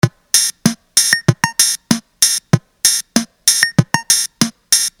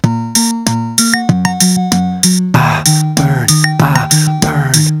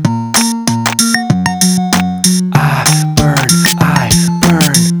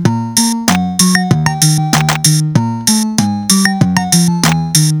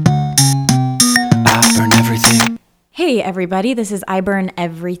everybody. This is I Burn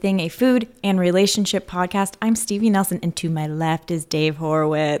Everything, a food and relationship podcast. I'm Stevie Nelson, and to my left is Dave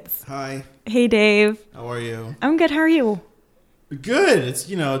Horowitz. Hi. Hey, Dave. How are you? I'm good. How are you? Good. It's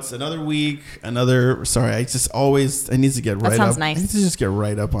another week. I need to get right up. That sounds nice. I need to just get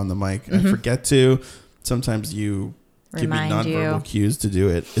right up on the mic. I forget to. Sometimes you Remind give me nonverbal you. cues to do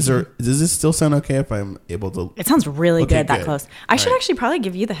it. Does this still sound okay if I'm able to? It sounds really Okay, good that good. close. I should actually probably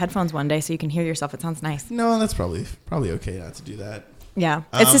give you the headphones one day so you can hear yourself. It sounds nice. No, that's probably okay not to do that. Yeah.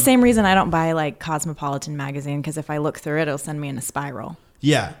 It's the same reason I don't buy like Cosmopolitan magazine, because if I look through it, it'll send me in a spiral.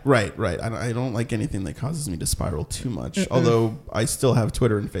 Yeah, right. I don't like anything that causes me to spiral too much. Although I still have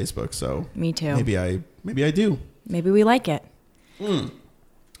Twitter and Facebook, so Me too. maybe I do. Maybe we like it.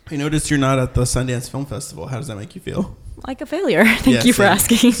 I noticed you're not at the Sundance Film Festival. How does that make you feel? Like a failure. Thank you for same,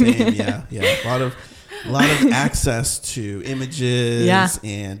 asking. Same, yeah. A lot of access to images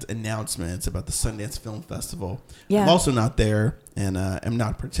and announcements about the Sundance Film Festival. Yeah. I'm also not there, and am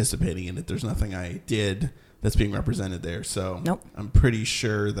not participating in it. There's nothing I did that's being represented there. So Nope. I'm pretty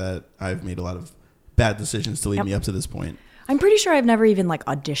sure that I've made a lot of bad decisions to lead me up to this point. I'm pretty sure I've never even like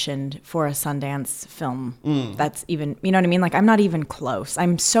auditioned for a Sundance film. That's even, you know what I mean? Like I'm not even close.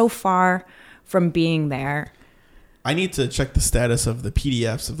 I'm so far from being there. I need to check the status of the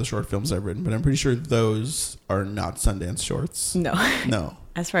PDFs of the short films I've written, but I'm pretty sure those are not Sundance shorts. No. No.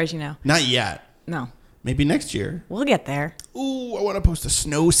 As far as you know. Not yet. No. Maybe next year. We'll get there. Ooh, I want to post a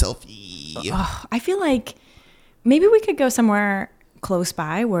snow selfie. Oh, I feel like maybe we could go somewhere close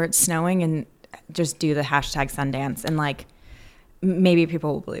by where it's snowing and just do the hashtag Sundance, and like maybe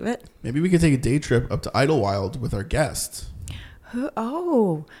people will believe it. Maybe we could take a day trip up to Idlewild with our guest.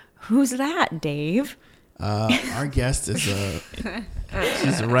 Who's that, Dave? Our guest is she's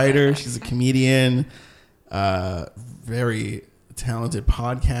a writer, she's a comedian, very talented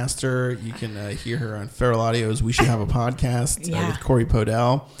podcaster. You can hear her on Feral Audio's We Should Have a Podcast with Corey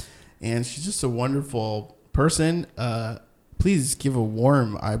Podell. And she's just a wonderful person. Please give a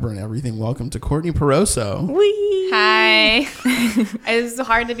warm I Burn Everything welcome to Courtney Peroso. Whee! Hi. It was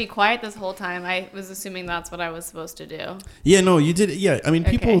hard to be quiet this whole time. I was assuming that's what I was supposed to do. Yeah, no, you did. Yeah, I mean,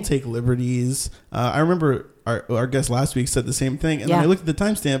 people Okay. take liberties. I remember our guest last week said the same thing. And then I looked at the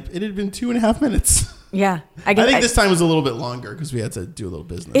timestamp. It had been 2.5 minutes. Yeah. I think this time was a little bit longer because we had to do a little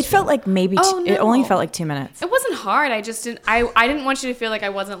business. It felt like maybe it only felt like 2 minutes. It wasn't hard. I just didn't. I didn't want you to feel like I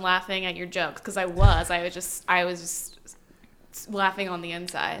wasn't laughing at your jokes, because I was. I was just laughing on the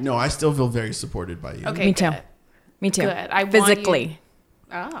inside. No, I still feel very supported by you. Okay. Me too. Good. Me too. Good. I Physically.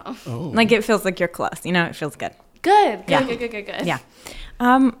 Oh. Like it feels like you're close. You know, it feels good. Good. Yeah. Good. Yeah.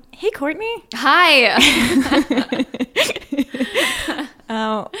 Hey, Courtney. Hi.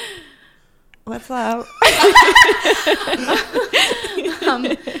 What's up?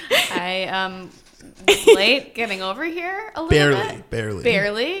 I was late getting over here a little bit.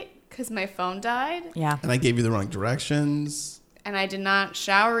 Barely, because my phone died. Yeah. And I gave you the wrong directions. And I did not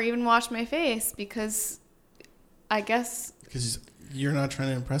shower or even wash my face because I guess Because you're not trying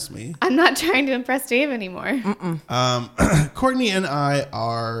to impress me. I'm not trying to impress Dave anymore. Courtney and I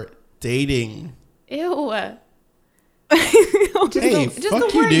are dating. Ew. Hey, Just fuck the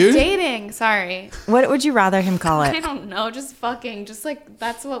you, word dude. dating. Sorry. What would you rather him call I it? don't know. Just fucking. Just like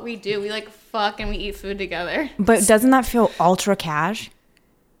that's what we do. We like fuck and we eat food together. But doesn't that feel ultra cash?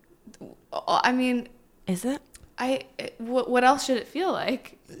 I mean, Is it? what else should it feel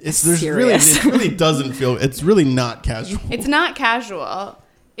like? It Serious. really doesn't feel. It's really not casual. It's not casual.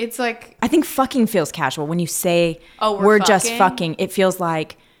 It's like, I think fucking feels casual when you say Oh, we're we're just fucking? fucking. It feels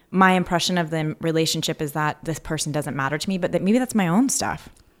like my impression of the relationship is that this person doesn't matter to me, but that maybe that's my own stuff.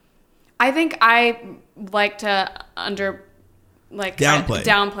 I think I like to Downplay.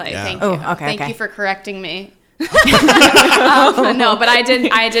 Downplay. Yeah. Thank you. Oh, okay, Thank okay. you for correcting me. No, but I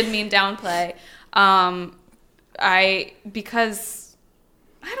did mean downplay. Because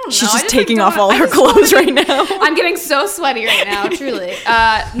I don't know. She's I just like, taking don't- off all I her just don't clothes wanna right now. I'm getting so sweaty right now, truly.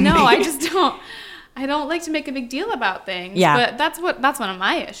 No, I just don't. I don't like to make a big deal about things. Yeah. But that's one of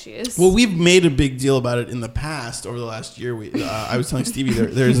my issues. Well, we've made a big deal about it in the past. Over the last year, I was telling Stevie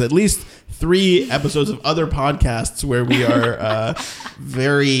there's at least 3 episodes of other podcasts where we are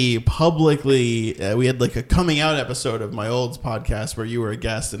very publicly. We had like a coming out episode of my old podcast where you were a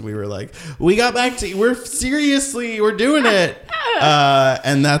guest, and we were like, "We got back to we're doing it,"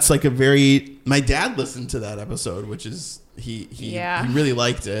 and that's like my dad listened to that episode, which is. He really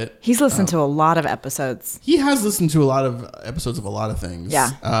liked it. He's listened to a lot of episodes. He has listened to a lot of episodes of a lot of things.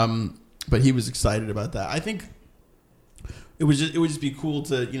 Yeah. But he was excited about that. I think it would just be cool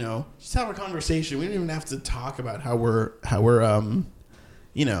to, just have a conversation. We don't even have to talk about how we're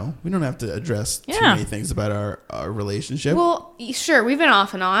we don't have to address too Yeah. many things about our relationship. Well, sure, we've been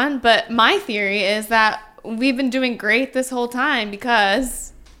off and on, but my theory is that we've been doing great this whole time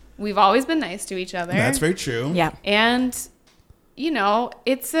because we've always been nice to each other. That's very true. Yeah. And,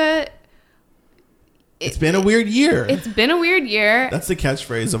 It's been a weird year. it's been a weird year. That's the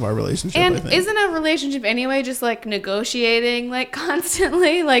catchphrase of our relationship, I And think. isn't a relationship anyway just like negotiating like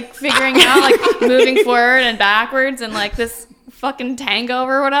constantly, like figuring out like moving forward and backwards and like this fucking tango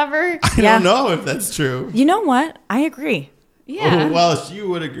or whatever? I Yeah. don't know if that's true. You know what? I agree. Yeah. Oh, well, you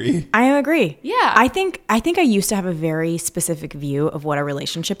would agree. I agree. Yeah. I think I used to have a very specific view of what a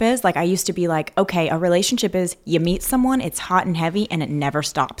relationship is. Like I used to be like, okay, a relationship is you meet someone, it's hot and heavy, and it never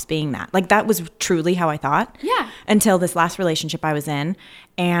stops being that. Like that was truly how I thought. Yeah. Until this last relationship I was in,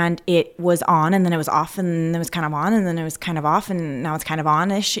 and it was on, and then it was off, and then it was kind of on, and then it was kind of off, and now it's kind of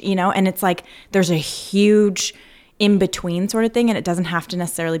on-ish, And it's like there's a huge in between sort of thing, and it doesn't have to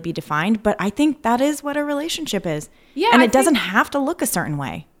necessarily be defined. But I think that is what a relationship is. Yeah, and I it doesn't think- have to look a certain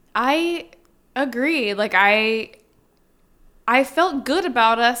way. I agree. Like I felt good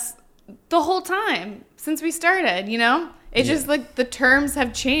about us the whole time since we started, It just like the terms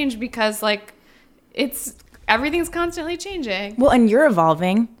have changed because like everything's constantly changing. Well, and you're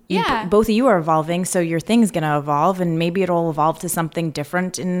evolving. Yeah. Both of you are evolving, so your thing's going to evolve, and maybe it'll evolve to something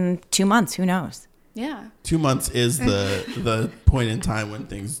different in 2 months. Who knows? Yeah. 2 months is the point in time when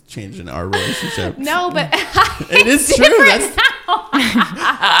things change in our relationship. No, but It is true. That's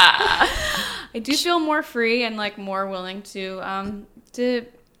I do feel more free and like more willing to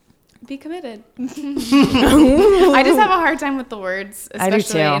be committed. I just have a hard time with the words, I do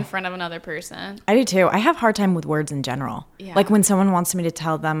especially too. in front of another person. I do too. I have a hard time with words in general. Yeah. Like when someone wants me to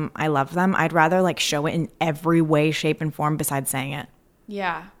tell them I love them, I'd rather like show it in every way, shape, and form besides saying it.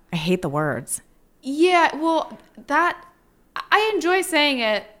 Yeah. I hate the words. Yeah, well, I enjoy saying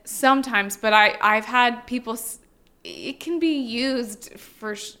it sometimes, but I've had people. It can be used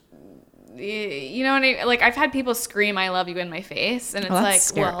for, you know what I mean? Like I've had people scream "I love you" in my face, and it's Well, like, that's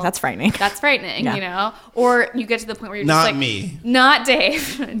scary. well, That's frightening. That's frightening, Yeah. Or you get to the point where you're Not just like, me. not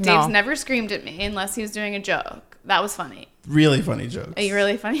Dave. Dave's No. never screamed at me unless he was doing a joke. That was funny. really funny jokes.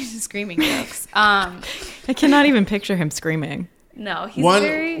 Really funny screaming jokes. I cannot even picture him screaming. No, he's One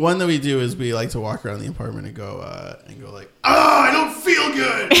very. one that we do is we like to walk around the apartment and go like, I don't feel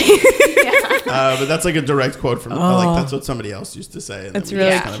good. But that's like a direct quote from like that's what somebody else used to say. And That's then we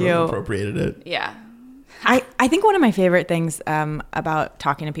really just kind cute. of appropriated it. Yeah. I think one of my favorite things about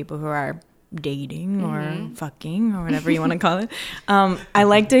talking to people who are dating or fucking or whatever you want to call it, I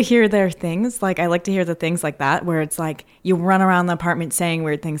like to hear their things. Like I like to hear the things like that where it's like you run around the apartment saying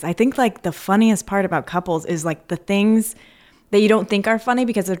weird things. I think like the funniest part about couples is like the things that you don't think are funny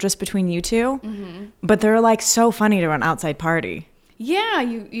because they're just between you two, but they're like so funny to an outside party. Yeah,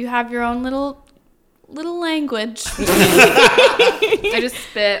 you have your own little language. I just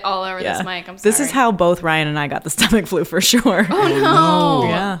spit all over this mic. I'm sorry. This is how both Ryan and I got the stomach flu for sure. Oh no.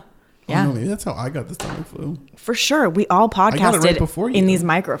 Yeah. Oh, Yeah. no, maybe that's how I got the stomach flu. For sure. We all got it right podcasted before in you. these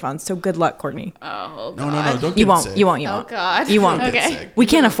microphones. So good luck, Courtney. Oh No, god. don't get You won't. sick. You won't. You Oh won't. god. You won't. Don't get Okay. sick. We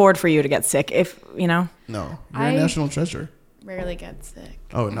can't afford for you to get sick if, No, you're I- a national treasure. Rarely get sick.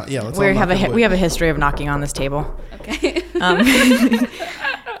 Oh, no, yeah. Let's we all have knock on wood. we have a history of knocking on this table. Okay.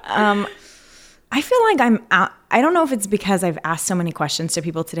 I feel like I'm out. I don't know if it's because I've asked so many questions to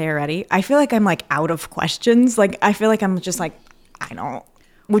people today already. I feel like I'm like out of questions. Like I feel like I'm just like, I don't,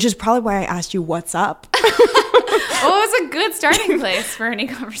 which is probably why I asked you what's up. Well, it was a good starting place for any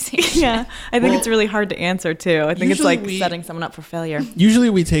conversation. Yeah. I think it's really hard to answer too. I think it's Usually like setting someone up for failure. Usually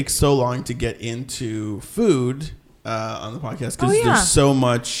we take so long to get into food on the podcast because yeah. there's so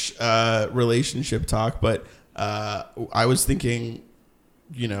much relationship talk. But I was thinking,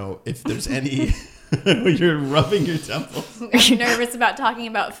 if there's any... You're rubbing your temples. I'm nervous about talking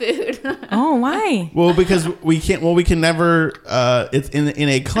about food. Oh, why? Well, because we can't. Well, we can never. It's in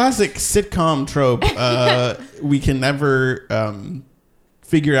a classic sitcom trope. We can never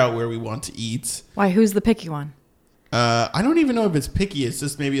figure out where we want to eat. Why? Who's the picky one? I don't even know if it's picky. It's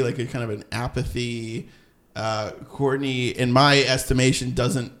just maybe like a kind of an apathy. Courtney, in my estimation,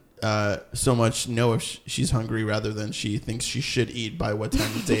 doesn't so much know if she's hungry rather than she thinks she should eat by what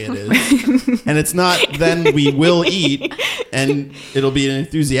time of day it is. And it's not then we will eat and it'll be an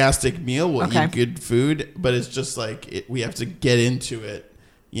enthusiastic meal. We'll Okay. eat good food, but it's just like we have to get into it.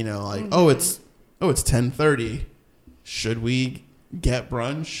 Like, it's 10:30. Should we get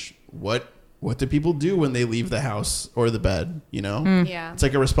brunch? What do people do when they leave the house or the bed? Yeah. It's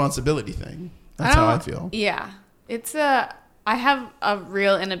like a responsibility thing. That's how I feel. Yeah. I have a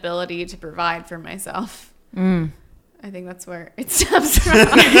real inability to provide for myself. I think that's where it stems from.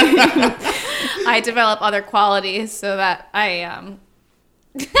 I develop other qualities so that I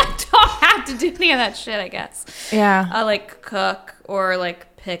don't have to do any of that shit, I guess. Yeah. I like cook or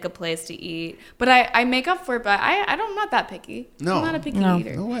like pick a place to eat. But I make up for it, but I'm not that picky. No. I'm not a picky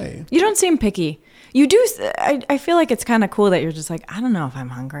eater. No way. You don't seem picky. You do. I feel like it's kind of cool that you're just like, I don't know if I'm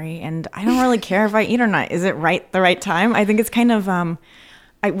hungry and I don't really care if I eat or not. Is it the right time? I think it's kind of,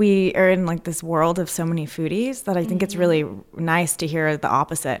 we are in like this world of so many foodies that I think it's really nice to hear the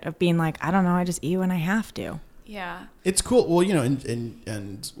opposite of being like, I don't know, I just eat when I have to. Yeah. It's cool. Well,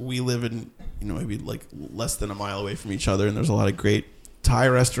 and we live in, maybe like less than a mile away from each other. And there's a lot of great Thai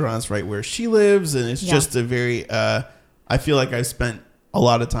restaurants right where she lives. And it's just a very, I feel like I've spent a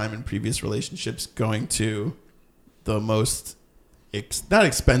lot of time in previous relationships going to the most, not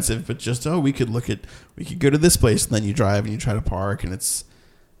expensive, but just, we could go to this place, and then you drive and you try to park, and it's,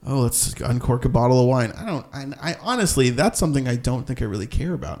 let's uncork a bottle of wine. I honestly, that's something I don't think I really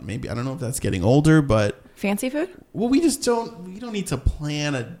care about. Maybe, I don't know if that's getting older, but. Fancy food? Well, we don't need to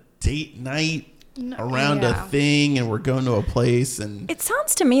plan a date night around a thing, and we're going to a place, and. It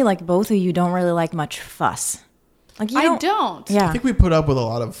sounds to me like both of you don't really like much fuss. Like I don't. Yeah. I think we put up with a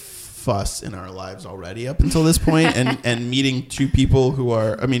lot of fuss in our lives already up until this point, and meeting two people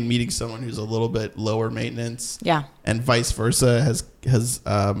meeting someone who's a little bit lower maintenance, and vice versa has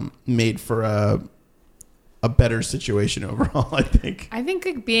made for a better situation overall. I think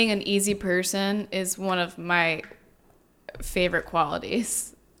like being an easy person is one of my favorite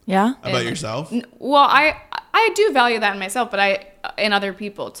qualities. Yeah. About yourself? Well, I do value that in myself, but in other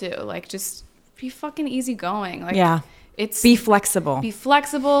people too. Like, just be fucking easygoing. Like, be flexible. Be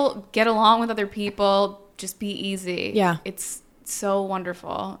flexible. Get along with other people. Just be easy. Yeah. It's so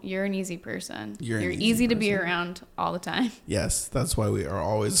wonderful. You're an easy person. You're an easy to person. be around all the time. Yes, that's why we are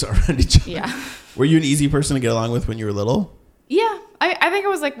always around each other. Yeah. Were you an easy person to get along with when you were little? Yeah. I think it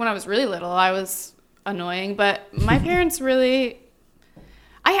was like when I was really little, I was annoying, but my parents really...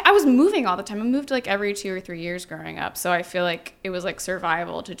 I was moving all the time. I moved like every 2 or 3 years growing up. So I feel like it was like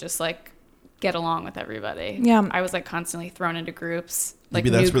survival to just like get along with everybody. Yeah. I was like constantly thrown into groups. Maybe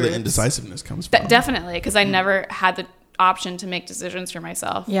like that's new where the groups. indecisiveness comes from. Definitely, because I never had the option to make decisions for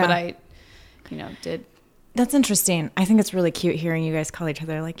myself. Yeah. But I, did. That's interesting. I think it's really cute hearing you guys call each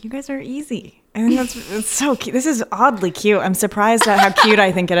other like, you guys are easy. I think it's so cute. This is oddly cute. I'm surprised at how cute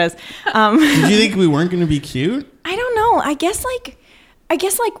I think it is. Did you think we weren't going to be cute? I don't know. I guess like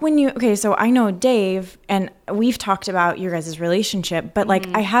when so I know Dave and we've talked about your guys' relationship, but like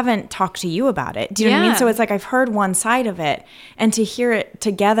I haven't talked to you about it. Do you know what I mean? So it's like I've heard one side of it, and to hear it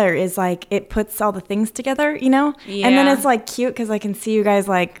together is like it puts all the things together, Yeah. And then it's like cute because I can see you guys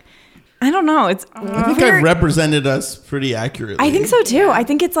like, I don't know. It's I think I've represented us pretty accurately. I think so too. I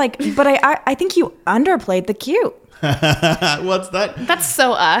think it's like, but I think you underplayed the cute. What's that? That's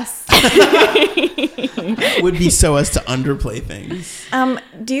so us. Would be so as to underplay things.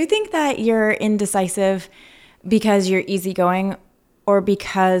 Do you think that you're indecisive because you're easygoing, or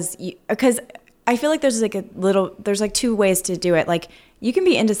because I feel like there's like two ways to do it. Like you can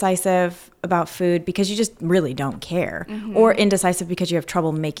be indecisive about food because you just really don't care, or indecisive because you have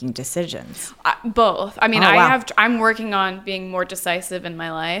trouble making decisions. Both. I mean, wow. I'm working on being more decisive in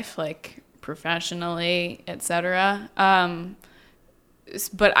my life, like professionally, etc.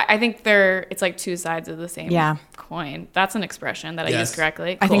 But I think it's like two sides of the same coin. That's an expression that I use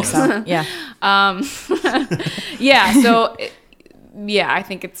correctly. I think so. Yeah. Yeah. So, I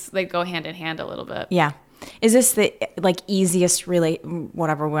think it's they go hand in hand a little bit. Yeah. Is this the like easiest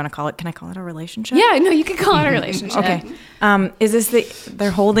whatever we want to call it? Can I call it a relationship? Yeah, no, you can call it a relationship. Okay. Is this they're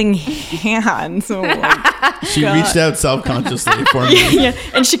holding hands? Oh she reached out self-consciously for me. Yeah,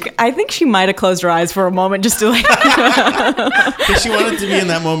 and I think she might have closed her eyes for a moment just to like. Because she wanted to be in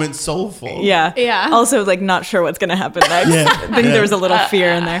that moment soulful. Yeah. Yeah. Also, like not sure what's gonna happen next. Yeah. I think there was a little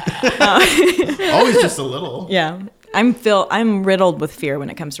fear in there. Always just a little. Yeah. I'm riddled with fear when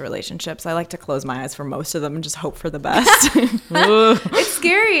it comes to relationships. I like to close my eyes for most of them and just hope for the best. It's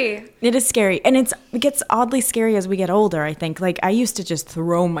scary. It is scary. And it gets oddly scary as we get older, I think. Like I used to just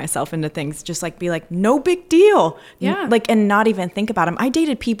throw myself into things, just like be like, no big deal. Yeah. Like, and not even think about them. I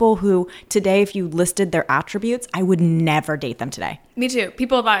dated people who today, if you listed their attributes, I would never date them today. Me too.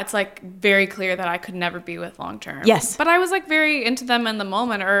 People that it's like very clear that I could never be with long term. Yes. But I was like very into them in the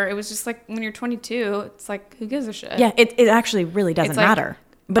moment, or it was just like when you're 22, it's like, who gives a shit? Yeah, it actually really doesn't It's like, matter.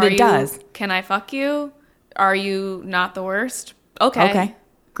 But it does. Can I fuck you? Are you not the worst? Okay.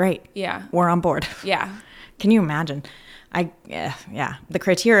 Great. Yeah. We're on board. Yeah. Can you imagine? Yeah. The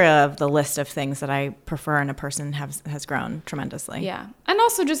criteria of the list of things that I prefer in a person has grown tremendously. Yeah. And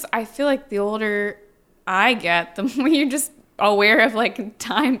also just, I feel like the older I get, the more you're just aware of like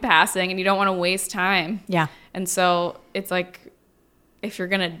time passing and you don't want to waste time. Yeah. And so it's like, if you're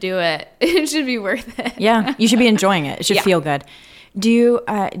going to do it, it should be worth it. Yeah. You should be enjoying it. It should Yeah. feel good. Do you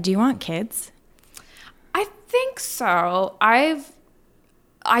want kids? I think so.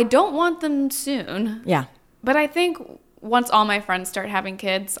 I don't want them soon, Yeah. but I think once all my friends start having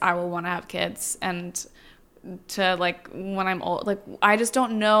kids, I will want to have kids. And to like when I'm old, like I just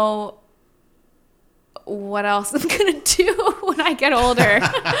don't know what else I'm gonna do when I get older.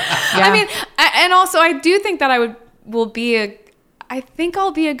 I mean, and also I do think that I think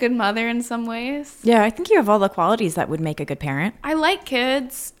I'll be a good mother in some ways. Yeah, I think you have all the qualities that would make a good parent. I like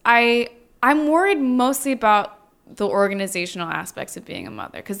kids. I'm worried mostly about the organizational aspects of being a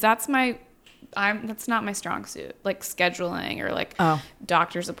mother, because that's not my strong suit, like scheduling or like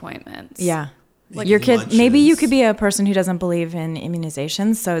doctor's appointments. Yeah. Like your kid, lunches. maybe you could be a person who doesn't believe in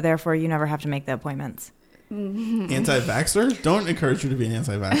immunizations, so therefore you never have to make the appointments. Anti-vaxxer? Don't encourage you to be an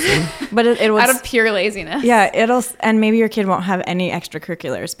anti-vaxxer. But it was Out of pure laziness. yeah, and maybe your kid won't have any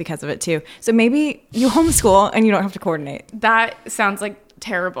extracurriculars because of it too. So maybe you homeschool and you don't have to coordinate. That sounds like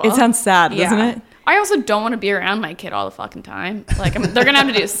terrible. It sounds sad, doesn't it? I also don't want to be around my kid all the fucking time. Like, they're going to have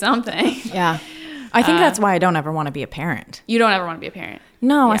to do something. Yeah. I think that's why I don't ever want to be a parent. You don't ever want to be a parent.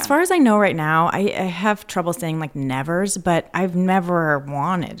 No, Yeah. as far as I know right now, I have trouble saying like nevers, but I've never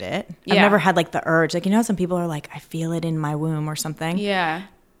wanted it. I've Yeah. never had like the urge. Like, you know, some people are like, I feel it in my womb or something. Yeah.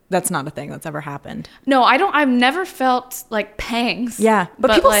 That's not a thing that's ever happened. No, I've never felt like pangs. Yeah,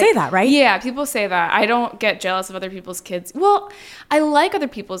 but people like, say that, right? Yeah, people say that. I don't get jealous of other people's kids. Well, I like other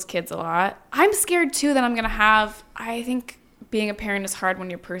people's kids a lot. I'm scared too that I'm going to I think being a parent is hard when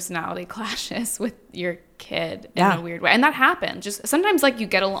your personality clashes with your kid in Yeah. a weird way. And that happens. Just sometimes like you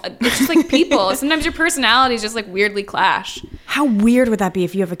get along. It's just like people. Sometimes your personalities just like weirdly clash. How weird would that be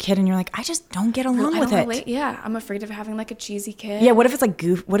if you have a kid and you're like, I just don't get along I with don't it? relate- Yeah, I'm afraid of having like a cheesy kid. Yeah, what if it's like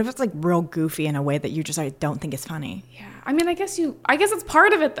what if it's like real goofy in a way that you just like, don't think is funny? Yeah. I mean, I guess it's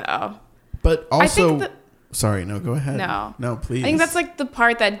part of it though. But I also, think that- sorry, no, go ahead. No, please. I think that's like the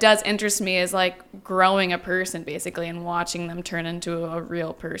part that does interest me is like growing a person basically and watching them turn into a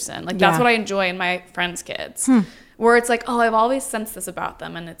real person. Like that's Yeah. what I enjoy in my friends' kids, where it's like, oh, I've always sensed this about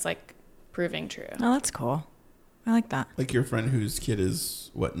them, and it's like proving true. Oh, that's cool. I like that. like your friend whose kid is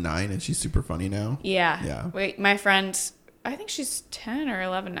 9 and she's super funny now. Yeah. Yeah. Wait, my friend, I think she's 10 or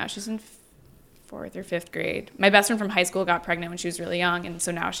 11 now. She's in 4th or 5th grade. My best friend from high school got pregnant when she was really young, and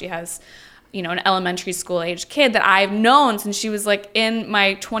so now she has, you know, an elementary school age kid that I've known since she was like in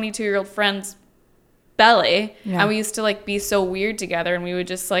my 22-year-old friend's belly. Yeah. And we used to like be so weird together, and we would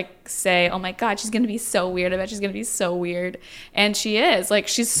just like say, oh my God, she's going to be so weird. I bet she's going to be so weird. And she is. Like,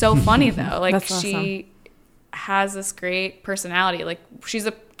 she's so funny though. Like That's awesome. she has this great personality. Like she's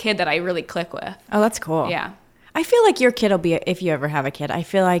a kid that I really click with. Oh, that's cool. Yeah. I feel like your kid will be, if you ever have a kid, I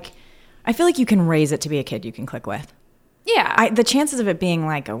feel like you can raise it to be a kid you can click with. Yeah. The chances of it being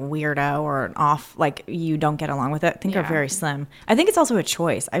like a weirdo or an off, like you don't get along with it, I think are Yeah. very slim. I think it's also a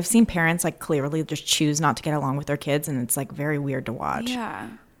choice. I've seen parents like clearly just choose not to get along with their kids, and it's like very weird to watch. Yeah.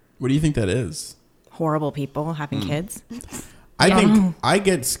 What do you think that is? Horrible people having kids. I think I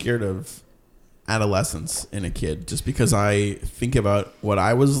get scared of adolescence in a kid just because I think about what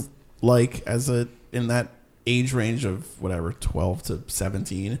I was like in that age range of whatever 12 to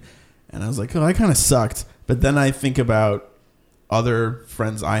 17, and I was like, oh, I kind of sucked. But then I think about other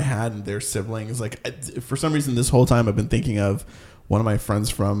friends I had and their siblings. Like, for some reason this whole time I've been thinking of one of my friends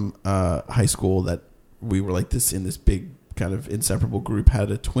from high school that we were like this in this big kind of inseparable group,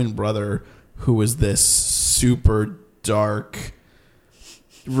 had a twin brother who was this super dark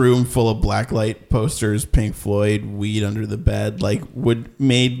room full of blacklight posters, Pink Floyd, weed under the bed, like would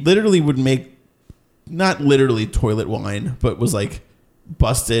make not literally toilet wine, but was like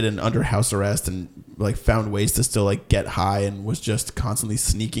busted and under house arrest and like found ways to still like get high and was just constantly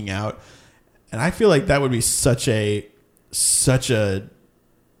sneaking out. And I feel like that would be such a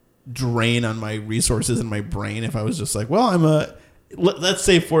drain on my resources and my brain if I was just like, well, let's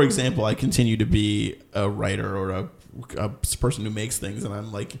say, for example, I continue to be a writer or a person who makes things, and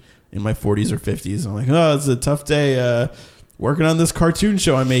I'm like in my 40s or 50s. I'm like, oh, it's a tough day working on this cartoon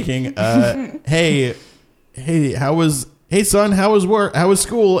show I'm making. Hey, son, how was work? How was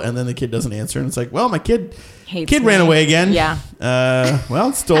school? And then the kid doesn't answer, and it's like, well, my kid ran away again. Yeah.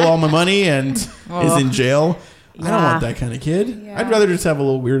 Stole all my money and is in jail. I don't Yeah. want that kind of kid. Yeah. I'd rather just have a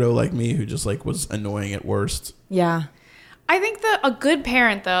little weirdo like me who just like was annoying at worst. Yeah. I think that a good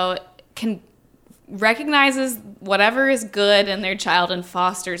parent, though, recognizes whatever is good in their child and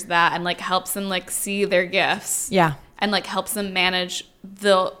fosters that, and like helps them like see their gifts. Yeah. And like helps them manage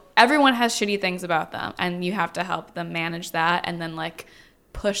the everyone has shitty things about them, and you have to help them manage that, and then like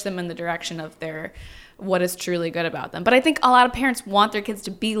push them in the direction of what is truly good about them. But I think a lot of parents want their kids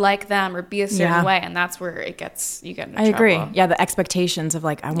to be like them or be a certain way, and that's where you get into trouble. I agree. Yeah, the expectations of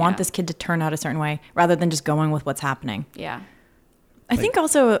like, I want this kid to turn out a certain way rather than just going with what's happening. Yeah. I think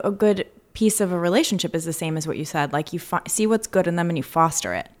also a good piece of a relationship is the same as what you said. Like you see what's good in them and you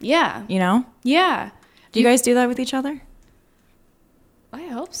foster it. Yeah. You know? Yeah. Do you guys do that with each other? I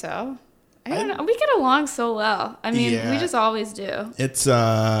hope so. I don't know. We get along so well. I mean, we just always do. It's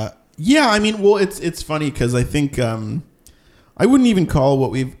yeah, I mean, well, it's funny because I think I wouldn't even call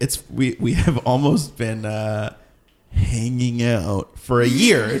what we have almost been hanging out for a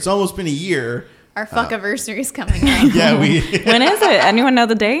year. It's almost been a year. Our fuck-iversary is coming up. Yeah, When is it? Anyone know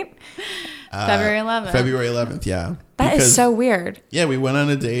the date? February 11th. February 11th. Yeah, That is so weird. Yeah, we went on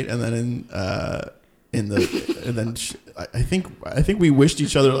a date, and then I think we wished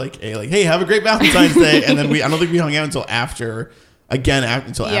each other hey, have a great Valentine's Day, and then I don't think we hung out until after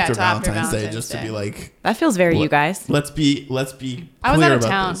Valentine's Day, just to be like, that feels very you guys. Let's be clear I was out of about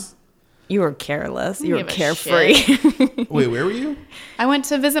town. This. You were careless. You were give a carefree. Wait, where were you? I went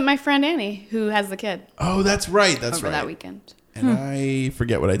to visit my friend Annie, who has the kid. Oh, that's right. Over that weekend. And I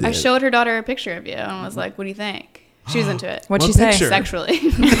forget what I did. I showed her daughter a picture of you and was like, what do you think? She was into it. What'd she say? Sexually.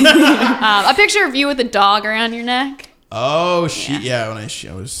 A picture of you with a dog around your neck. Oh, when I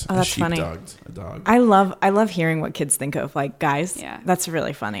was that's sheepdogged a dog. I love hearing what kids think of like guys. Yeah. That's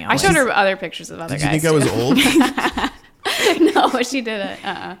really funny. I showed her other pictures of other Did you guys. think I was old? No, she didn't.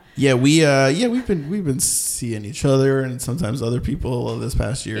 Yeah, we've been seeing each other and sometimes other people this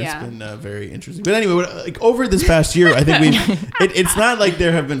past year. Yeah. It's been very interesting. But anyway, over this past year, I think it's not like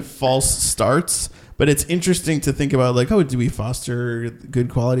there have been false starts, but it's interesting to think about do we foster good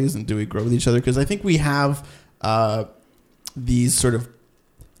qualities and do we grow with each other? Because I think we have these sort of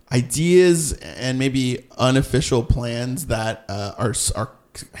ideas and maybe unofficial plans that are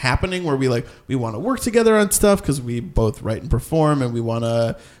happening where we want to work together on stuff because we both write and perform and we want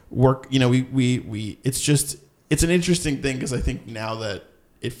to work, we it's an interesting thing because I think now that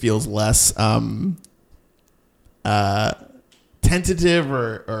it feels less tentative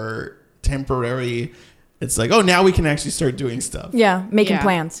or temporary, it's like, oh, now we can actually start doing stuff. Yeah, making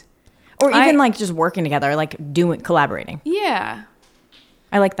plans. Or even just working together, collaborating. Yeah.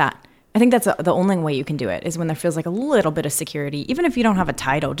 I like that. I think that's the only way you can do it is when there feels like a little bit of security. Even if you don't have a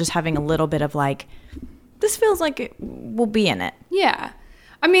title, just having a little bit of this feels like we'll be in it. Yeah.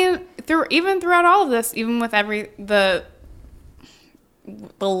 I mean, throughout all of this, even with the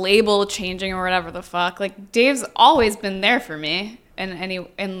label changing or whatever the fuck, Dave's always been there for me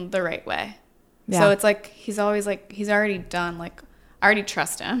in the right way. Yeah. So it's he's always he's already done, I already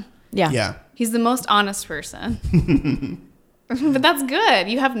trust him. Yeah. Yeah. He's the most honest person. But that's good.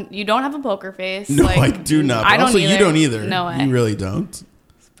 You don't have a poker face. No, I do not. But also, you don't either. No way. You really don't.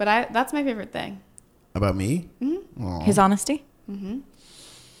 But that's my favorite thing. About me? Mm-hmm. His honesty? Mm-hmm.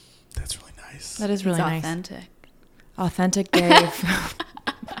 That's really nice. That is really nice. Authentic. Authentic Dave.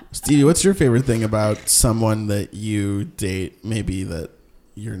 Stevie, what's your favorite thing about someone that you date, maybe that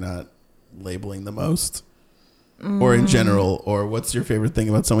you're not labeling the most? Or in general? Or what's your favorite thing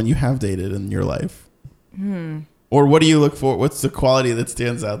about someone you have dated in your life? Or what do you look for? What's the quality that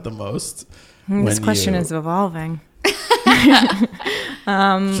stands out the most? This question is evolving.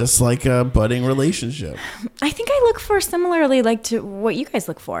 Just like a budding relationship. I think I look for similarly to what you guys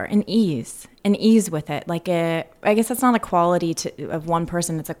look for, an ease with it. I guess that's not a quality of one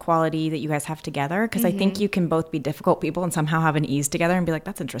person. It's a quality that you guys have together. Because I think you can both be difficult people and somehow have an ease together and be like,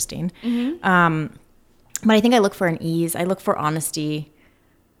 that's interesting. But I think I look for an ease. I look for honesty.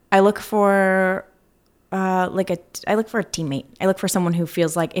 I look for I look for a teammate. I look for someone who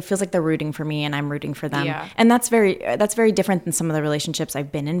feels like they're rooting for me and I'm rooting for them. Yeah. And that's very different than some of the relationships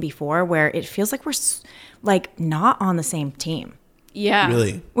I've been in before, where it feels like we're not on the same team. Yeah.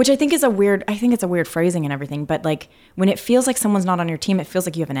 Really? Which I think it's a weird phrasing and everything, but when it feels like someone's not on your team, it feels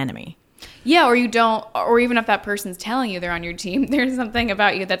like you have an enemy. Yeah, or you don't, or even if that person's telling you they're on your team, there's something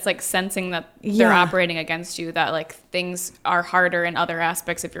about you that's sensing that they're operating against you, that things are harder in other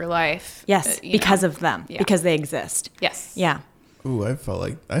aspects of your life. Yes, because of them, because they exist. Yes. Yeah. Ooh, I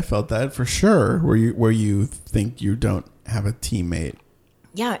felt that for sure. Where you think you don't have a teammate.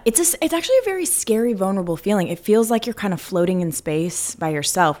 Yeah, it's actually a very scary, vulnerable feeling. It feels like you're kind of floating in space by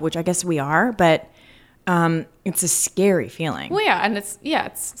yourself, which I guess we are, but it's a scary feeling. Well, yeah, and it's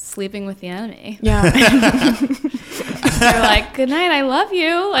sleeping with the enemy. Yeah. They're like, good night, I love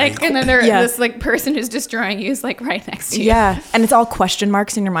you. And then this person who's destroying you is right next to you. Yeah, and it's all question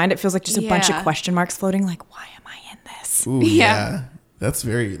marks in your mind. It feels like just a bunch of question marks floating. Why am I in this? Ooh, yeah. That's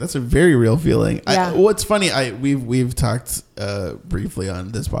a very real feeling. Yeah. What's funny, we've talked briefly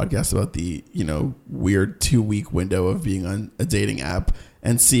on this podcast about the, weird 2-week window of being on a dating app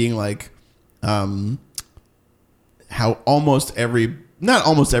and seeing like how not almost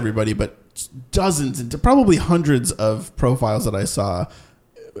everybody, but dozens and probably hundreds of profiles that I saw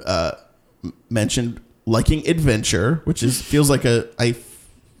mentioned liking adventure, which feels like I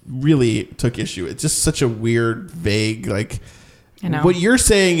really took issue. It's just such a weird, vague, like, I know. what you're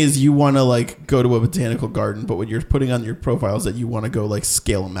saying is you want to like go to a botanical garden, but what you're putting on your profile is that you want to go like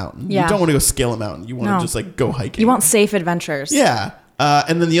scale a mountain. Yeah. You don't want to go scale a mountain. You want to just like go hiking. You want safe adventures. Yeah.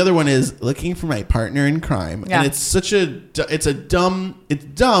 And then the other one is looking for my partner in crime. Yeah. And it's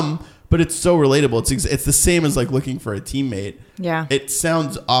dumb, but it's so relatable. It's the same as like looking for a teammate. Yeah. It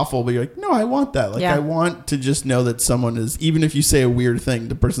sounds awful, but you're like, no, I want that. Like, Yeah. I want to just know that someone is, even if you say a weird thing,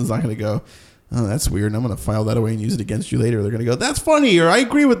 the person's not going to go, oh, that's weird, and I'm going to file that away and use it against you later. They're going to go, that's funny, or I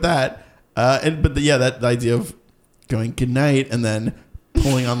agree with that. That idea of going good night and then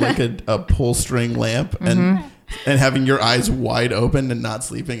pulling on like a pull string lamp and having your eyes wide open and not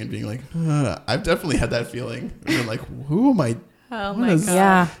sleeping and being like, I've definitely had that feeling. And I'm like, who am I? Oh what my is- God.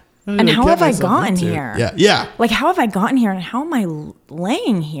 Yeah. what did And I how get have I myself gotten into? here? Yeah. Yeah. Like, how have I gotten here and how am I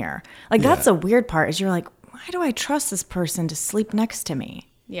laying here? Like, that's the weird part is you're like, why do I trust this person to sleep next to me?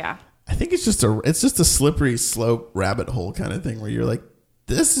 Yeah. I think it's just a slippery slope rabbit hole kind of thing where you're like,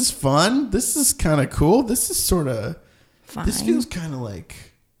 this is fun. This is kind of cool. This is sort of, Fine. this feels kind of like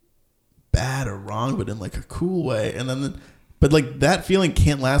bad or wrong, but in like a cool way. And then, but like that feeling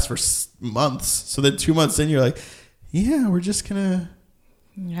can't last for months. So then 2 months in, you're like, yeah, we're just we're going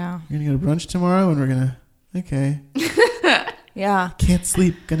to go to brunch tomorrow and we're going to, okay. Yeah. Can't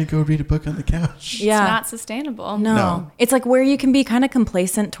sleep. Going to go read a book on the couch. Yeah. It's not sustainable. No. It's like where you can be kind of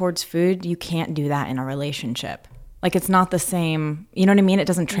complacent towards food, you can't do that in a relationship. Like, it's not the same, you know what I mean? It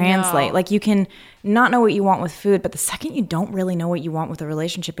doesn't translate. No. Like, you can not know what you want with food, but the second you don't really know what you want with a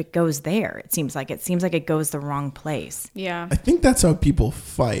relationship, it goes there. It seems like it goes the wrong place. Yeah. I think that's how people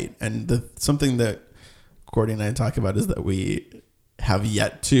fight. And something that Courtney and I talk about is that we have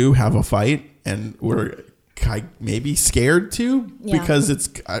yet to have a fight, and we're maybe scared to because it's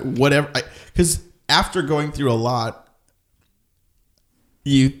whatever. Because after going through a lot,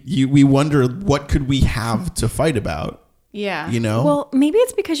 we wonder what could we have to fight about. Yeah. You know? Well, maybe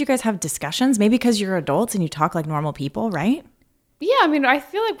it's because you guys have discussions. Maybe because you're adults and you talk like normal people, right? Yeah. I mean, I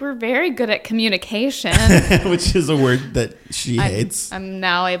feel like we're very good at communication. Which is a word that she hates. I'm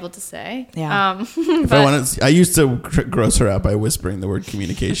now able to say. Yeah. I used to gross her out by whispering the word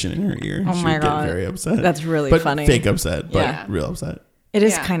communication in her ear. Oh She my would God. get very upset. That's really but funny. Fake upset, but Yeah. real upset. It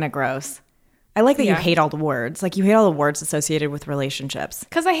is Yeah. kind of gross. I like that you Yeah. hate all the words. Like, you hate all the words associated with relationships.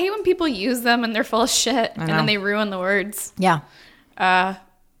 Because I hate when people use them and they're full of shit and know. then they ruin the words. Yeah. Yeah.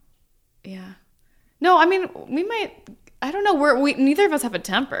 No, I mean, we might, I don't know. We neither of us have a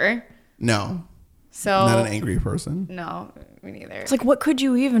temper. No, So. not an angry person. No, me neither. It's like, what could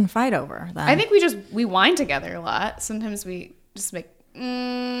you even fight over then? I think we whine together a lot. Sometimes we just make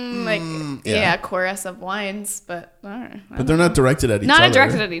yeah. chorus of whines, but I don't know. But they're not directed at each other. Not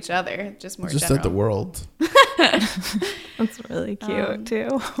directed at each other, just more just general. at the world. That's really cute,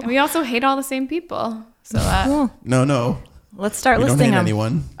 too. And we also hate all the same people. So that. Cool. No. Let's start We don't listing hate them.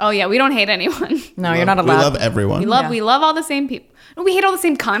 anyone. Oh yeah, we don't hate anyone. No, you're not allowed. We love everyone. We love all the same people. We hate all the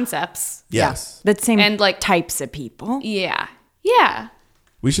same concepts. Yes. The same And, like, types of people. Yeah. Yeah.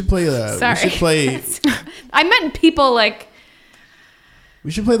 We should play Sorry. We should play. I meant people like. We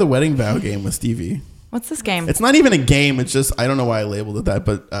should play the wedding vow game with Stevie. What's this game? It's not even a game. It's just, I don't know why I labeled it that,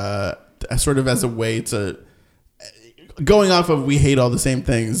 but sort of as a way to, going off of we hate all the same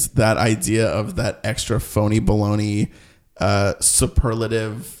things, that idea of that extra phony baloney,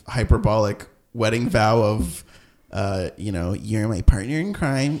 superlative, hyperbolic wedding vow of, you're my partner in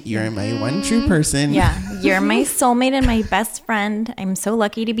crime. You're my one true person. Yeah. You're my soulmate and my best friend. I'm so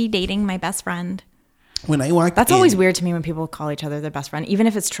lucky to be dating my best friend. When I walked That's in, always weird to me when people call each other their best friend. Even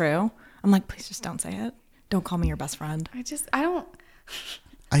if it's true, I'm like, please just don't say it. Don't call me your best friend. I don't.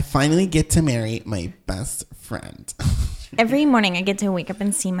 I finally get to marry my best friend. Every morning I get to wake up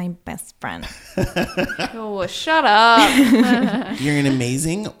and see my best friend. Oh, shut up. You're an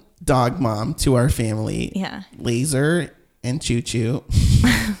amazing dog mom to our family. Yeah. Laser and Choo Choo.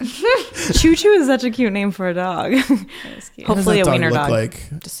 Choo Choo is such a cute name for a dog. Cute. Hopefully What does that a wiener look dog.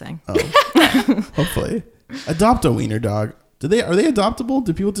 like? Just saying. Hopefully. Adopt a wiener dog. Are they adoptable?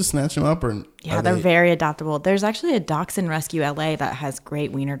 Do people just snatch them up, or Yeah, are they're they, very adoptable. There's actually a Dachshund Rescue LA that has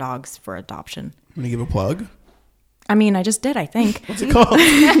great wiener dogs for adoption. I'm gonna give a plug. I mean, I just did, I think. What's it called? I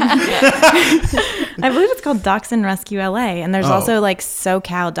believe it's called Dachshund Rescue LA. And there's Oh. also like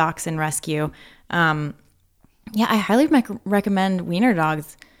SoCal Dachshund Rescue. Yeah, I highly recommend wiener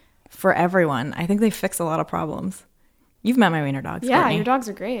dogs for everyone. I think they fix a lot of problems. You've met my wiener dogs. Yeah, Courtney. your dogs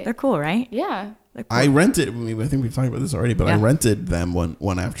are great. They're cool, right? Yeah. They're cool. I rented. I think we've talked about this already, but I Yeah. rented them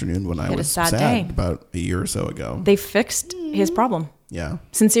one afternoon when I had a was sad sad day. about a year or so ago. They fixed his problem. Yeah,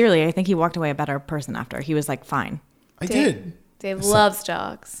 Sincerely, I think he walked away a better person after. He was like, fine. I did. Dave loves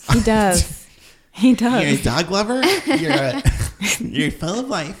dogs. He does. He does. You're a dog lover. You're full of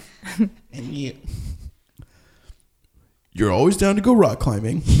life, and you're always down to go rock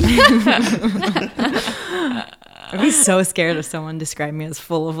climbing. I'd be so scared if someone described me as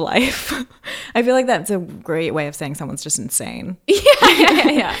full of life. I feel like that's a great way of saying someone's just insane.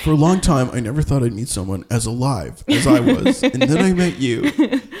 Yeah. For a long time, I never thought I'd meet someone as alive as I was, and then I met you.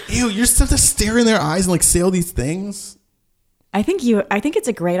 Ew, you're just have to stare in their eyes and like say all these things. I think it's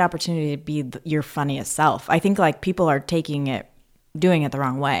a great opportunity to be your funniest self. I think like people are doing it the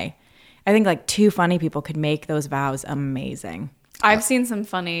wrong way. I think like two funny people could make those vows amazing. I've seen some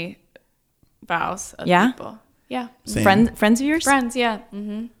funny vows of Yeah? people. Yeah. Same. Friends of yours? Friends, yeah.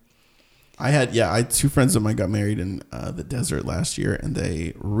 Mm-hmm. I had two friends of mine got married in the desert last year, and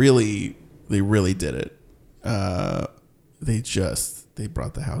they really did it. They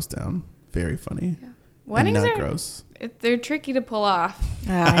brought the house down. Very funny. Yeah. And Weddings not are gross. they're tricky to pull off.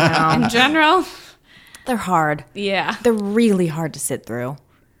 I know. In general, They're hard. yeah. They're really hard to sit through.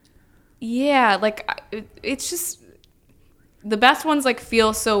 Yeah, like it's just the best ones like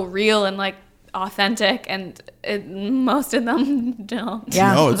feel so real and like authentic, and most of them don't.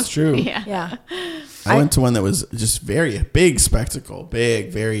 Yeah. No, it's true. Yeah. Yeah. I went to one that was just very big spectacle,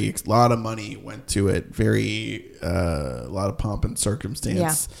 a lot of money went to it, a lot of pomp and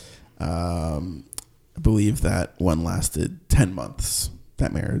circumstance. I believe that one lasted 10 months,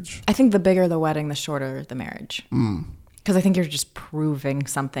 that marriage. I think the bigger the wedding, the shorter the marriage. Because I think you're just proving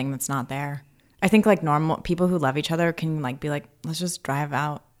something that's not there. I think like normal people who love each other can like be like, let's just drive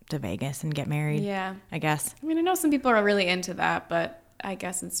out to Vegas and get married. Yeah. I guess. I mean, I know some people are really into that, but I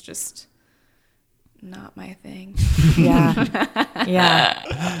guess it's just not my thing. Yeah.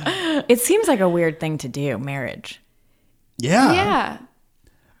 Yeah. It seems like a weird thing to do, marriage. Yeah. Yeah.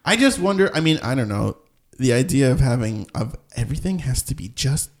 I just wonder, I mean, I don't know, the idea of everything has to be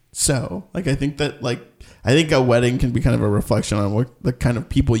just so. Like, I think a wedding can be kind of a reflection on what the kind of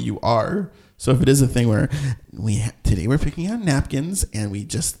people you are. So if it is a thing where today we're picking out napkins and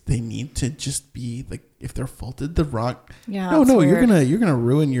they need to just be like, if they're folded the rock. Yeah. No, that's you're weird. gonna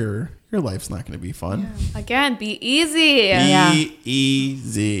ruin your life's not gonna be fun. Again, be easy. Yeah. Be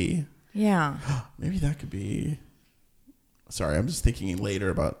easy. Yeah. Maybe that could be. Sorry, I'm just thinking later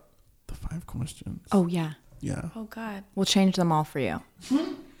about the 5 questions. Oh, yeah. Yeah. Oh God. We'll change them all for you.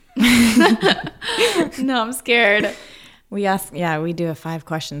 No, I'm scared. We do a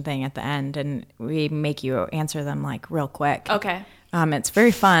 5-question thing at the end and we make you answer them like real quick. Okay. It's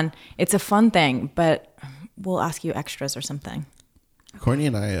very fun. It's a fun thing, but we'll ask you extras or something. Courtney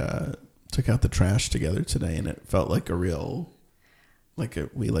and I took out the trash together today, and it felt like we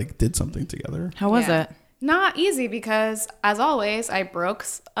did something together. How was Yeah. it? Not easy because, as always, I broke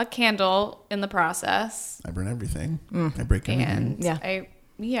a candle in the process. I burn everything. I break everything. And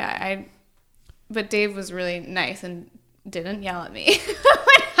but Dave was really nice and didn't yell at me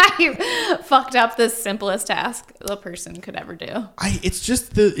when I fucked up the simplest task a person could ever do. It's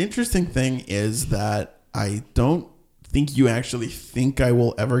just the interesting thing is that I don't think you actually think I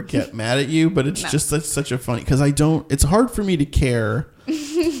will ever get mad at you, but it's just such a funny, because it's hard for me to care.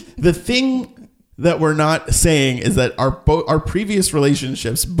 The thing that we're not saying is that our previous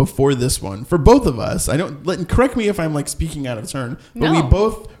relationships before this one, for both of us, correct me if I'm like speaking out of turn, but we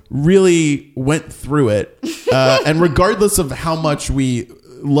both really went through it. And regardless of how much we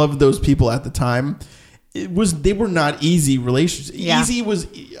loved those people at the time, they were not easy relationships. Yeah. Easy was,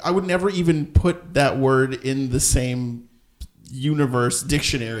 I would never even put that word in the same universe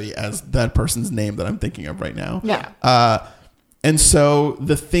dictionary as that person's name that I'm thinking of right now. Yeah. And so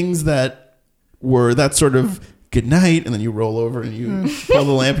the things that were that sort of good night, and then you roll over and you pull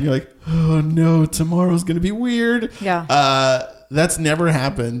the lamp and you're like, oh no, tomorrow's going to be weird. Yeah. That's never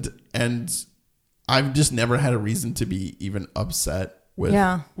happened. And I've just never had a reason to be even upset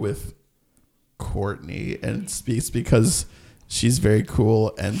with Courtney. And it's because she's very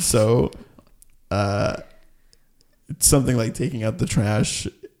cool. And so, it's something like taking out the trash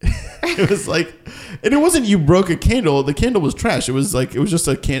It was like, and it wasn't you broke a candle. The candle was trash. It was just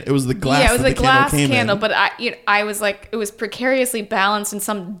a can. It was the glass. Yeah, it was that a the glass came candle, in. but I was like, it was precariously balanced in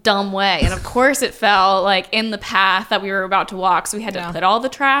some dumb way, and of course it fell like in the path that we were about to walk. So we had to put all the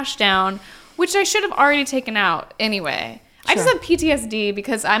trash down, which I should have already taken out anyway. I just have PTSD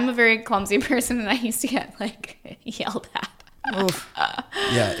because I'm a very clumsy person, and I used to get like yelled at. Oof.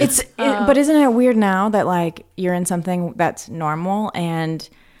 Yeah, But isn't it weird now that like you're in something that's normal and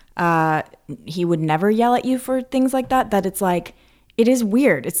he would never yell at you for things like that? That it's like, it is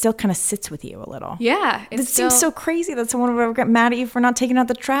weird. It still kind of sits with you a little. Yeah. It seems so crazy that someone would ever get mad at you for not taking out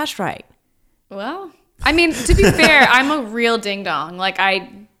the trash right. Well, I mean, to be fair, I'm a real ding dong. Like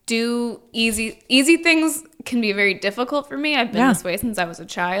I do easy things can be very difficult for me. I've been this way since I was a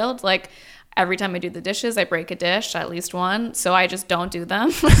child. Like every time I do the dishes, I break a dish, at least one. So I just don't do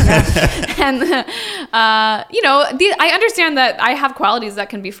them. And, I understand that I have qualities that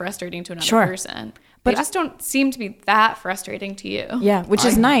can be frustrating to another person. But they just don't seem to be that frustrating to you. Yeah, which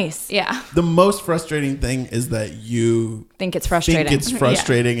is nice. Yeah. the most frustrating thing is that you Think it's frustrating. think it's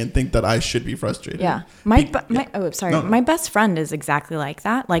frustrating and think that I should be frustrated. Yeah. My best friend is exactly like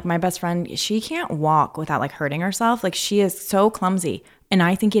that. Like my best friend, she can't walk without like hurting herself. Like she is so clumsy. And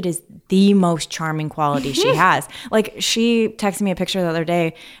I think it is the most charming quality she has. Like she texted me a picture the other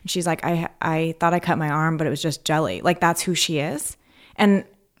day and she's like, I thought I cut my arm, but it was just jelly. Like that's who she is. And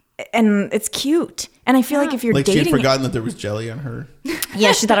it's cute. And I feel like if you're Like she dating, had forgotten that there was jelly on her.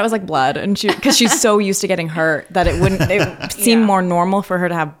 yeah, she thought it was like blood, and because she's so used to getting hurt that it seemed more normal for her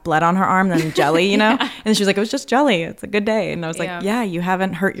to have blood on her arm than jelly, you know. And she was like, it was just jelly. It's a good day. And I was like, yeah, you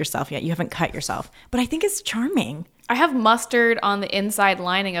haven't hurt yourself yet. You haven't cut yourself. But I think it's charming. I have mustard on the inside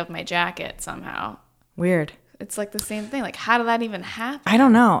lining of my jacket somehow. Weird. It's like the same thing. Like, how did that even happen? I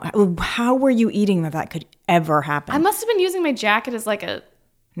don't know. How were you eating that could ever happen? I must have been using my jacket as like a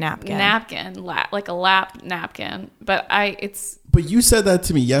napkin, like a lap napkin. But But you said that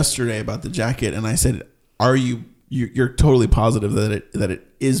to me yesterday about the jacket, and I said, "Are you're totally positive that it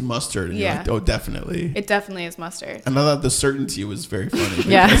is mustard?" And you're like, "Oh, definitely." It definitely is mustard. And I thought the certainty was very funny.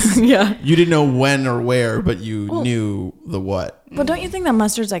 Yeah. You didn't know when or where, but you knew the what. Well, don't you think that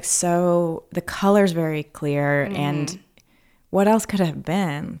mustard's like the color's very clear and what else could it have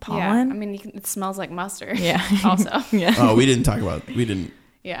been? Pollen? Yeah. I mean, it smells like mustard. Yeah. Also. Yeah. Oh, we didn't.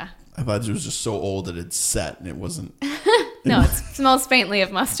 Yeah. I thought it was just so old that it's set and it wasn't. No, it smells faintly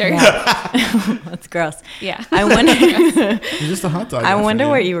of mustard. Yeah. That's gross. Yeah. I wonder. It's just a hot dog. I wonder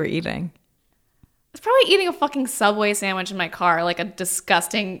what you were eating. I was probably eating a fucking Subway sandwich in my car, like a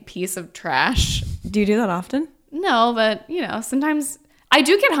disgusting piece of trash. Do you do that often? No, but sometimes I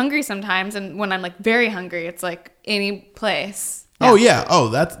do get hungry sometimes, and when I'm like very hungry, it's like any place. Oh yeah. Oh,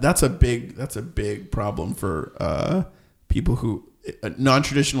 that's a big problem for people who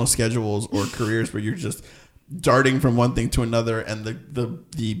non-traditional schedules or careers where you're just darting from one thing to another, and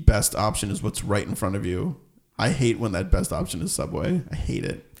the best option is what's right in front of you. I hate when that best option is Subway. I hate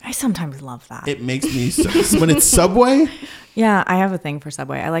it. I sometimes love that. It makes me when it's Subway. Yeah, I have a thing for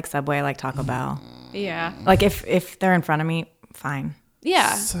Subway. I like Subway. I like Taco Bell. Yeah. Like if they're in front of me, fine.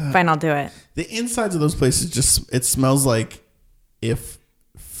 Yeah. Fine, I'll do it. The insides of those places it smells like if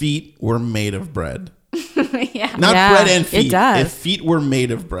feet were made of bread. Yeah. Not bread and feet. It does. If feet were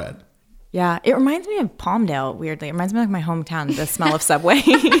made of bread. Yeah, it reminds me of Palmdale, weirdly. It reminds me of my hometown, the smell of Subway.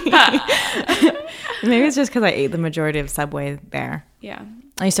 Maybe it's just because I ate the majority of Subway there. Yeah.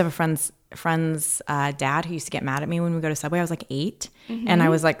 I used to have a friend's dad who used to get mad at me when we go to Subway. I was like 8, and I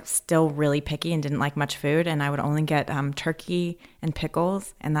was like still really picky and didn't like much food, and I would only get turkey and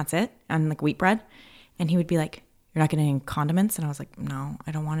pickles, and that's it, and like wheat bread. And he would be like, "You're not getting any condiments?" And I was like, "No,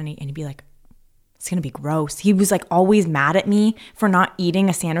 I don't want any." And he'd be like, "It's going to be gross." He was like always mad at me for not eating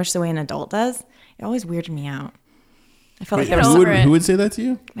a sandwich the way an adult does. It always weirded me out. I felt like there was who would say that to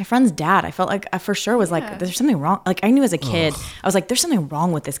you? my friend's dad. I felt like I for sure was like, there's something wrong. Like I knew as a kid, I was like, there's something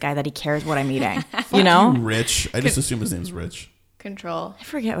wrong with this guy that he cares what I'm eating. You know? Rich. I just assume his name's Rich. Control. I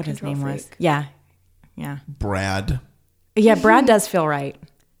forget what his name was. freak. Yeah. Yeah. Brad. Yeah, Brad does feel right.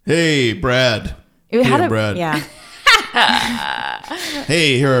 Hey, Brad. It had Hey, a, Brad. Yeah.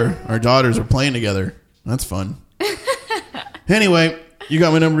 Hey, here our daughters are playing together. That's fun. Anyway, you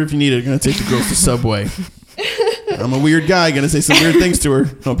got my number if you need it. I'm gonna take the girls to Subway. I'm a weird guy. Gonna say some weird things to her.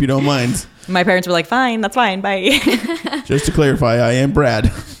 Hope you don't mind. My parents were like, fine, that's fine. Bye. Just to clarify, I am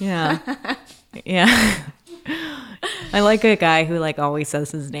Brad. Yeah. Yeah. I like a guy who like always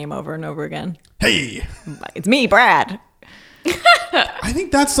says his name over and over again. Hey. It's me, Brad. I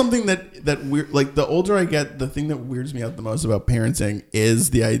think that's something that weird. Like the older I get, the thing that weirds me out the most about parenting is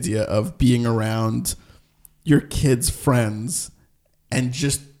the idea of being around your kids' friends and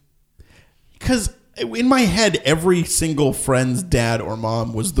just because in my head, every single friend's dad or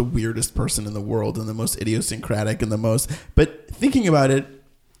mom was the weirdest person in the world and the most idiosyncratic and the most. But thinking about it,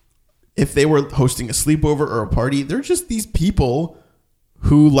 if they were hosting a sleepover or a party, they're just these people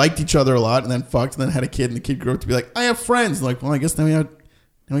who liked each other a lot and then fucked and then had a kid, and the kid grew up to be like, I have friends. And like, well, I guess now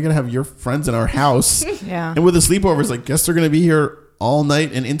we gotta have your friends in our house. Yeah. And with the sleepovers, like, guess they're gonna be here all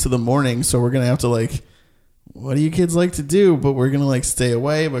night and into the morning, so we're gonna have to like, what do you kids like to do? But we're gonna like stay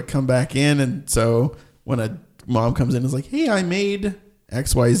away but come back in. And so when a mom comes in and is like, hey, I made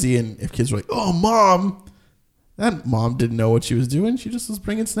XYZ, and if kids are like, oh, mom, that mom didn't know what she was doing, she just was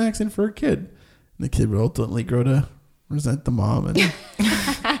bringing snacks in for her kid, and the kid would ultimately grow to resent the mom. And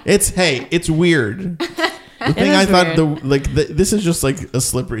it's weird. The thing I thought this is just like a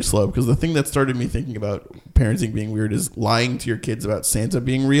slippery slope, because the thing that started me thinking about parenting being weird is lying to your kids about Santa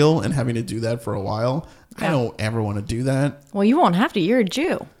being real and having to do that for a while. Yeah. I don't ever want to do that. Well, you won't have to. You're a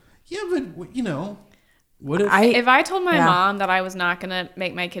Jew. Yeah, but you know, what if if I told my mom that I was not going to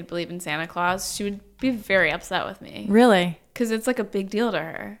make my kid believe in Santa Claus, she would be very upset with me. Really? Because it's like a big deal to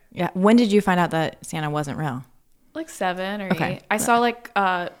her. Yeah. When did you find out that Santa wasn't real? Like 7 or 8. I saw like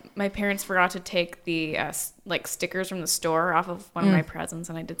my parents forgot to take the like stickers from the store off of one of my presents,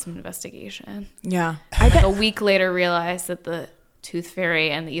 and I did some investigation. Yeah. I like a week later realized that the Tooth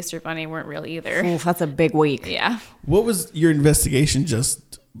Fairy and the Easter Bunny weren't real either. Oof, that's a big week. Yeah. What was your investigation?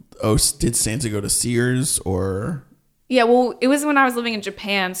 Just did Santa go to Sears or? Yeah, well, it was when I was living in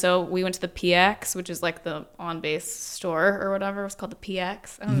Japan, so we went to the PX, which is like the on-base store or whatever. It was called the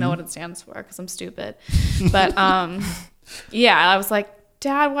PX. I don't know what it stands for because I'm stupid. But yeah, I was like,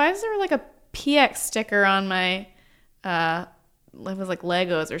 Dad, why is there like a PX sticker on my it was like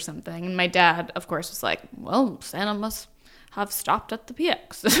Legos or something? And my dad, of course, was like, well, Santa must have stopped at the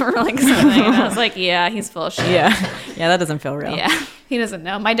PX or like something. And I was like, yeah, he's full of shit. Yeah, that doesn't feel real. Yeah, he doesn't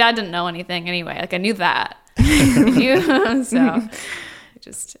know. My dad didn't know anything anyway. Like, I knew that.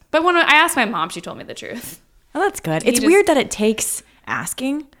 But when I asked my mom, she told me the truth. Oh, that's good. It's weird that it takes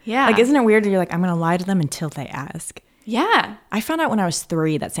asking. Yeah. Like, isn't it weird that you're like, I'm going to lie to them until they ask? Yeah. I found out when I was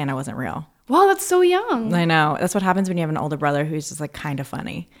 3 that Santa wasn't real. Wow, that's so young. I know. That's what happens when you have an older brother who's just like kind of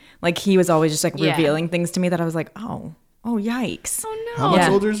funny. Like, he was always just like revealing things to me that I was like, oh, yikes. Oh, no. How much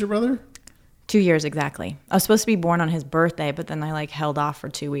older is your brother? 2 years exactly. I was supposed to be born on his birthday, but then I like held off for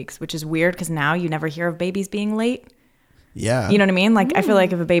 2 weeks, which is weird because now you never hear of babies being late. Yeah. You know what I mean? Like, I feel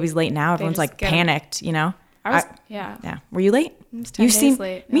like if a baby's late now, everyone's like panicked, you know? Yeah. Were you late? I was 10 days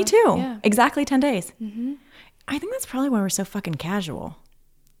late. Me too. Yeah. Exactly 10 days. Mm-hmm. I think that's probably why we're so fucking casual.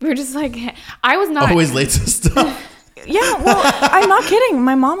 We're just like, I was not. Always late to stuff. Yeah, well, I'm not kidding.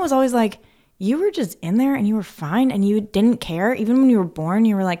 My mom was always like, you were just in there and you were fine and you didn't care. Even when you were born,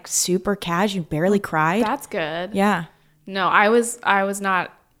 you were like super cash. You barely cried. That's good. Yeah. No, I was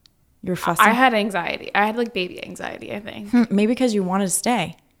not. You were fussy. I had anxiety. I had like baby anxiety, I think. Maybe because you wanted to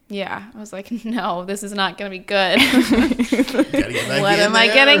stay. Yeah. I was like, no, this is not going to be good. What am I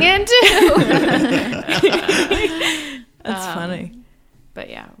getting into? That's funny. But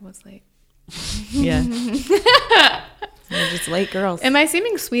yeah, it was late. Yeah. You're just late girls. Am I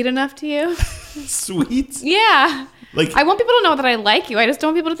seeming sweet enough to you? Sweet? Yeah. Like, I want people to know that I like you. I just don't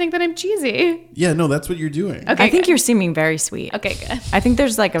want people to think that I'm cheesy. yeah, no, that's what you're doing. Okay, I think you're seeming very sweet. Okay, good. I think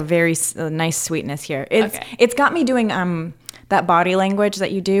there's like a very nice sweetness here. It's got me doing that body language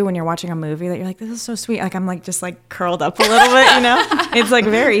that you do when you're watching a movie that you're like, this is so sweet. Like, I'm like just like curled up a little bit, you know? It's like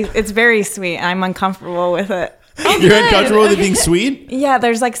it's very sweet. I'm uncomfortable with it. You're uncomfortable with it being sweet? Yeah,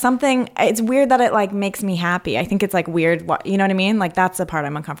 there's like something, it's weird that it like makes me happy. I think it's like weird, you know what I mean? Like, that's the part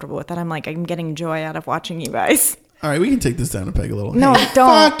I'm uncomfortable with, that I'm like, I'm getting joy out of watching you guys. All right, we can take this down a peg a little. No, hey,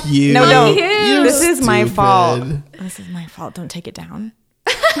 don't. Fuck you. No, don't. You This is my stupid. fault. This is my fault. Don't take it down.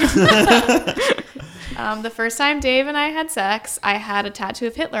 The first time Dave and I had sex, I had a tattoo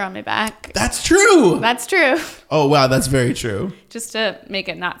of Hitler on my back. That's true. That's true. Oh, wow, that's very true. Just to make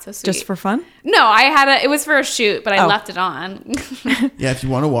it not so sweet. Just for fun? No, it was for a shoot, but I left it on. Yeah, if you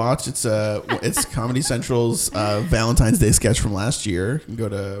want to watch, it's Comedy Central's Valentine's Day sketch from last year. You can go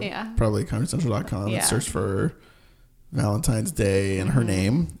to probably comedycentral.com and search for Valentine's Day and her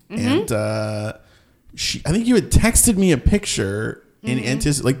name. And I think you had texted me a picture in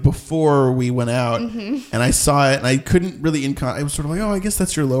like before we went out, and I saw it and I couldn't really I was sort of like, oh, I guess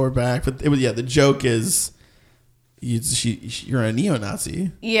that's your lower back, but it was the joke is you're a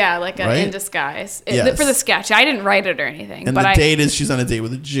neo-Nazi. Yeah, like right? in disguise. Yes. For the sketch. I didn't write it or anything. And but the date is she's on a date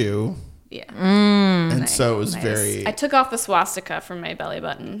with a Jew. Yeah. And so it was very... I took off the swastika from my belly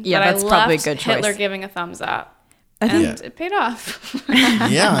button. Yeah, but that's probably a good choice. Hitler giving a thumbs up. I think It paid off.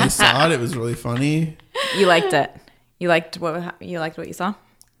 Yeah, I saw it. It was really funny. you liked it. You liked what you saw?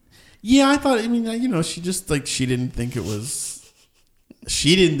 Yeah, I thought. I mean, she just like she didn't think it was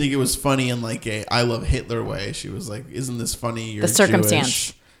funny in like a I love Hitler way. She was like, "Isn't this funny? You're The circumstance.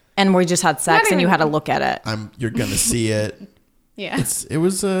 Jewish. And we just had sex, Not and you even- had to look at it. You're gonna see it." Yeah. It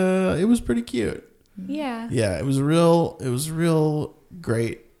was pretty cute. Yeah. Yeah, it was real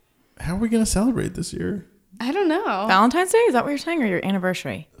great. How are we gonna celebrate this year? I don't know. Valentine's Day? Is that what you're saying, or your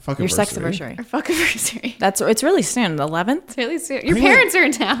anniversary? Your sex anniversary. Our fuck anniversary. It's really soon, the 11th. It's really soon. Your think parents are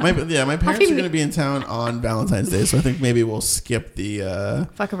in town. My parents are going to be in town on Valentine's Day, so I think maybe we'll skip the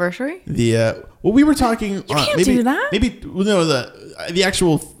Fuck anniversary? well, we were talking. You can't maybe, do that. Maybe no, the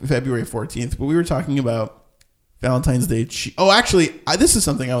actual February 14th, but we were talking about Valentine's Day. Actually, this is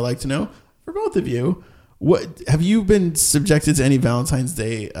something I would like to know for both of you. What have you been subjected to any Valentine's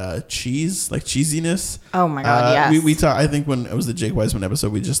Day cheese, like cheesiness? Oh my God, yes. We talked. I think when it was the Jake Wiseman episode,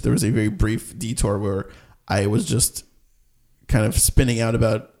 there was a very brief detour where I was just kind of spinning out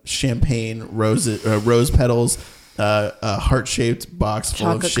about champagne, rose petals, a heart-shaped box full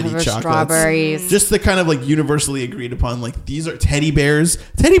of shitty Chocolate-covered chocolates, strawberries. just the kind of like universally agreed upon. Like these are teddy bears.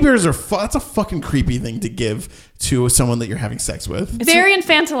 Teddy bears are that's a fucking creepy thing to give to someone that you're having sex with. Very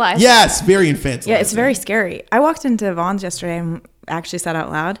infantilized. Yes, very infantilizing. Yeah, it's very scary. I walked into Vaughn's yesterday and actually said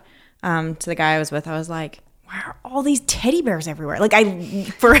out loud to the guy I was with, I was like, why are all these teddy bears everywhere? Like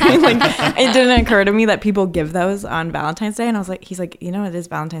it didn't occur to me that people give those on Valentine's Day. And I was like, he's like, it is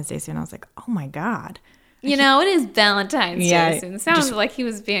Valentine's Day soon. I was like, oh my God. It is Valentine's Yeah, Day soon. It sounded like he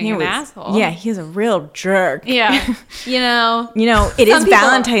was being He an was- asshole. Yeah, he's a real jerk. Yeah. It is Some people-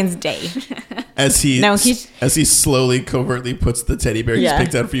 Valentine's Day. As he No, he's- slowly covertly puts the teddy bear he's Yeah.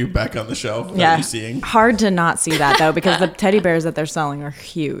 picked out for you back on the shelf. Yeah. You seeing? Hard to not see that though, because the teddy bears that they're selling are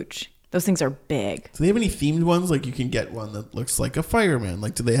huge. Those things are big. Do they have any themed ones? Like you can get one that looks like a fireman.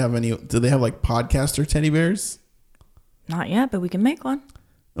 Like do they have like podcaster teddy bears? Not yet, but we can make one.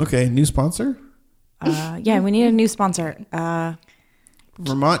 Okay, new sponsor? Yeah, we need a new sponsor.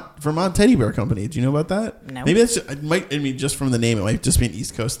 Vermont Teddy Bear Company. Do you know about that? No. Maybe just from the name, it might just be an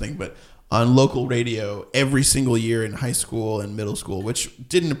East Coast thing, but on local radio every single year in high school and middle school, which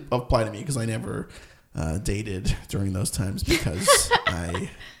didn't apply to me because I never dated during those times because I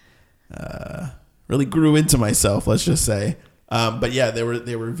really grew into myself, let's just say. But yeah, they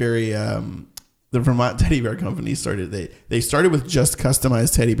were very the Vermont Teddy Bear Company started started with just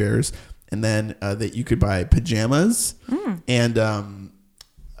customized teddy bears, and then that you could buy pajamas and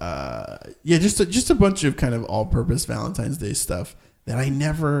just a bunch of kind of all-purpose Valentine's Day stuff that I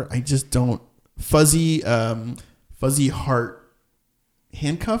just don't fuzzy heart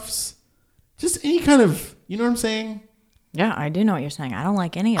handcuffs, just any kind of, you know what I'm saying? Yeah, I do know what you're saying. I don't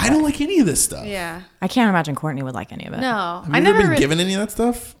like any of it. I don't like any of this stuff. Yeah. I can't imagine Courtney would like any of it. No. Have you ever been given any of that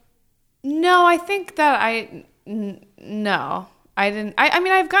stuff? No, I think that no. I didn't. I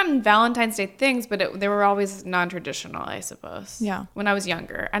mean, I've gotten Valentine's Day things, but they were always non-traditional, I suppose. Yeah. When I was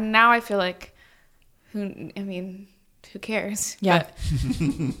younger. And now I feel like, who cares? Yeah. But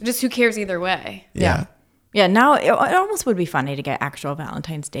just who cares either way? Yeah. Yeah, now it almost would be funny to get actual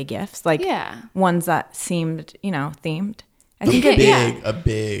Valentine's Day gifts, like Yeah. ones that seemed, themed. I A think big, Yeah. a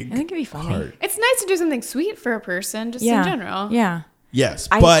big I think it'd be funny. heart. It's nice to do something sweet for a person, just Yeah, in general. yeah. Yes,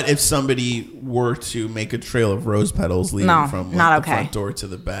 but if somebody were to make a trail of rose petals leading No, from not the okay. front door to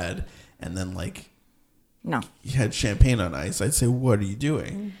the bed, and then No, you had champagne on ice, I'd say, "What are you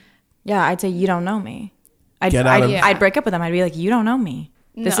doing?" yeah, I'd say you don't know me. Get out of- I'd break up with them. I'd be like, you don't know me.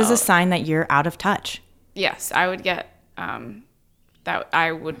 This is No. a sign that you're out of touch. Yes, I would get that.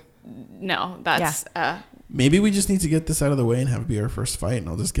 I would. No, that's. Maybe we just need to get this out of the way and have it be our first fight, and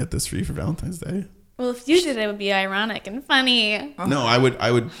I'll just get this for you for Valentine's Day. Well, if you did, it would be ironic and funny. No, I would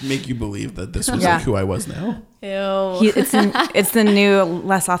make you believe that this was Yeah. like who I was now. Ew. It's the new,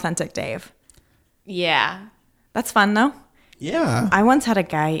 less authentic Dave. Yeah. That's fun though. Yeah. I once had a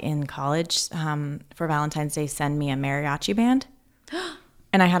guy in college for Valentine's Day send me a mariachi band,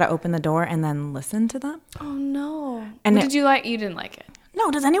 and I had to open the door and then listen to them. Oh no. And What did you like? You didn't like it.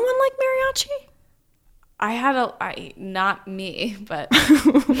 No, does anyone like mariachi? Not me, but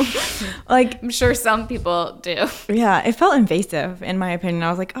Like, I'm sure some people do. yeah, it felt invasive in my opinion. I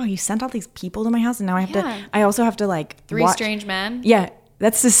was like, oh, you sent all these people to my house, and now I have Yeah. to. I also have to like Three watch- strange men. Yeah,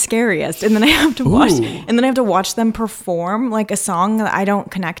 that's the scariest. And then I have to watch, Ooh. and then I have to watch them perform like a song that I don't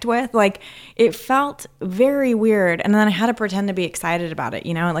connect with. Like, it felt very weird. And then I had to pretend to be excited about it.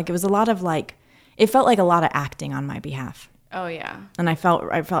 Like it was a lot of like, it felt like a lot of acting on my behalf. Oh yeah. And I felt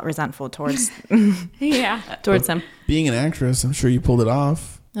resentful towards Yeah. him. Being an actress, I'm sure you pulled it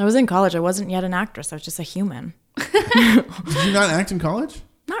off. I was in college. I wasn't yet an actress. I was just a human. Did you not act in college?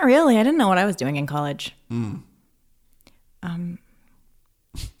 Not really. I didn't know what I was doing in college.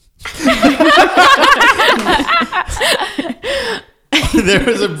 There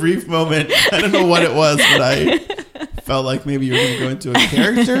was a brief moment. I don't know what it was, but I felt like maybe you were going to go into a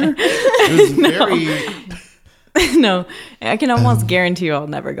character. It was very. No, I can almost guarantee you I'll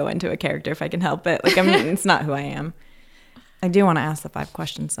never go into a character if I can help it. Like, it's not who I am. I do want to ask the 5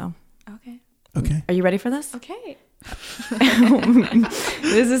 questions, though. Okay. Are you ready for this? Okay.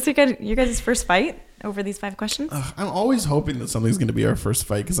 Is this your guys' first fight over these 5 questions? I'm always hoping that something's going to be our first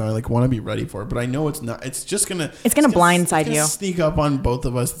fight because I like want to be ready for it, but I know it's not. It's just gonna. It's gonna blindside you. Sneak up on both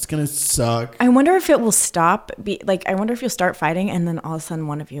of us. It's gonna suck. I wonder if it will stop. I wonder if you'll start fighting, and then all of a sudden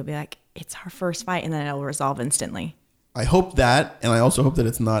one of you will be like, "It's our first fight," and then it'll resolve instantly. I hope that, and I also hope that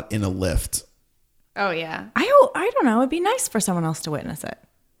it's not in a lift. Oh yeah. I don't know. It'd be nice for someone else to witness it,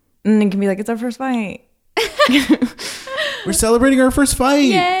 and it can be like, "It's our first fight." We're celebrating our first fight.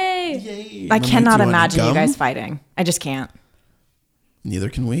 Yay! I cannot imagine you guys fighting. I just can't. Neither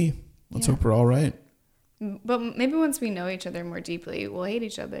can we. Let's hope we're all right. But maybe once we know each other more deeply, we'll hate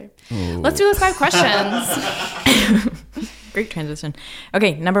each other. Oh. Let's do those 5 questions. Great transition.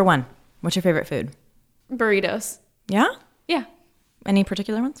 Okay, number 1. What's your favorite food? Burritos. Yeah? Yeah. Any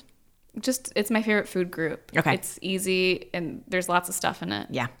particular ones? Just, it's my favorite food group. Okay. It's easy and there's lots of stuff in it.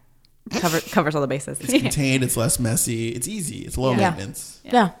 Yeah. Covers all the bases. It's contained. It's less messy. It's easy. It's low maintenance.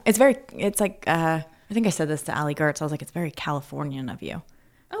 Yeah. It's like, I think I said this to Allie Gertz. I was like, it's very Californian of you.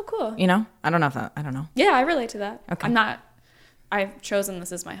 Oh, cool. You know? I don't know if I don't know. Yeah, I relate to that. Okay. I've chosen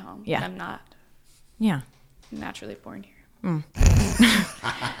this as my home. Yeah. I'm not naturally born here.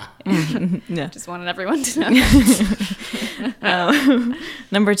 Yeah. Just wanted everyone to know that.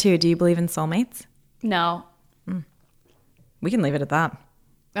 Number 2, do you believe in soulmates? No. We can leave it at that.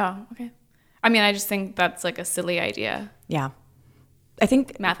 Oh, okay. I mean, I just think that's like a silly idea. Yeah. I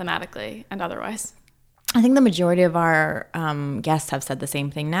think mathematically and otherwise. I think the majority of our guests have said the same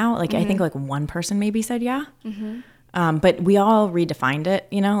thing now. Like, I think like one person maybe said yeah. But we all redefined it,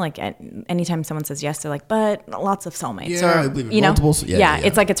 you know, like anytime someone says yes, they're like, but lots of soulmates. Yeah, or, I believe in you know, multiple. Yeah,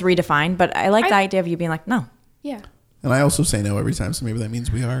 it's like it's redefined. But I like the idea of you being like, no. Yeah. And I also say no every time, so maybe that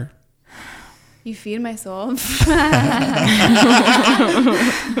means we are. You feed my soul.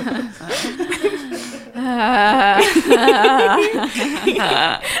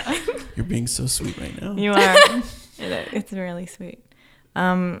 You're being so sweet right now. You are. It's really sweet.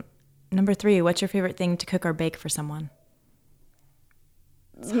 Number 3, what's your favorite thing to cook or bake for someone?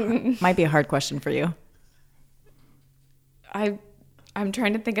 Might be a hard question for you. I'm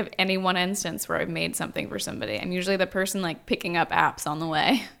trying to think of any one instance where I've made something for somebody. I'm usually the person like picking up apps on the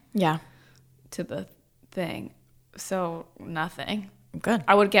way. Yeah. To the thing. So nothing. Good.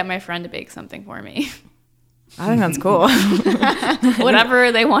 I would get my friend to bake something for me. I think that's cool.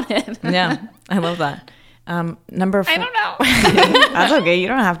 Whatever they wanted. Yeah. I love that. Number 4. I don't know. That's okay. You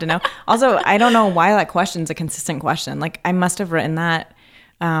don't have to know. Also, I don't know why that question's a consistent question. Like, I must have written that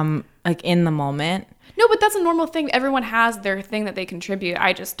like in the moment. No, but that's a normal thing. Everyone has their thing that they contribute.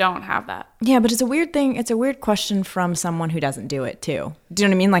 I just don't have that. Yeah, but it's a weird thing. It's a weird question from someone who doesn't do it too. Do you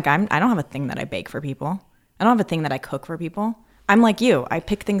know what I mean? Like, I don't have a thing that I bake for people. I don't have a thing that I cook for people. I'm like you. I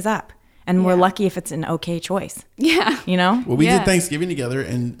pick things up. And we're lucky if it's an okay choice. Yeah. You know? Well, we did Thanksgiving together,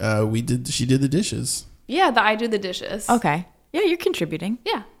 and she did the dishes. Yeah, I do the dishes. Okay. Yeah, you're contributing.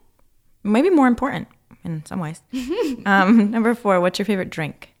 Yeah. Maybe more important in some ways. Number 4, what's your favorite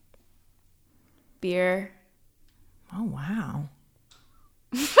drink? Beer. Oh, wow.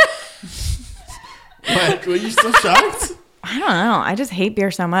 What? Were you so shocked? I don't know. I just hate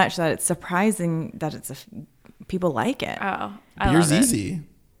beer so much that it's surprising that people like it. Oh, beer's easy.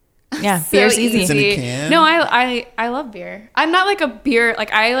 Yeah, so beer's easy. It's in a can. No, I love beer. I'm not like a beer,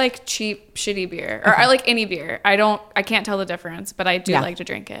 like I like cheap, shitty beer. Or I like any beer. I can't tell the difference, but I do like to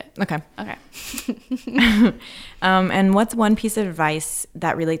drink it. Okay. Okay. And what's one piece of advice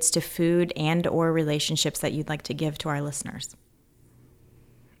that relates to food and or relationships that you'd like to give to our listeners?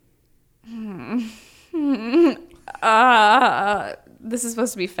 This is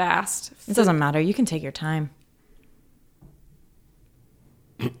supposed to be fast. It doesn't matter. You can take your time.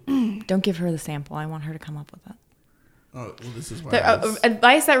 Don't give her the sample. I want her to come up with it. Oh, well, this is why.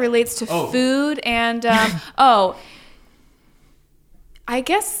 Advice that relates to food and I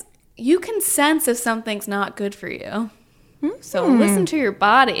guess you can sense if something's not good for you. So listen to your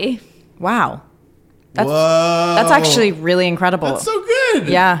body. Wow. That's actually really incredible. That's so good.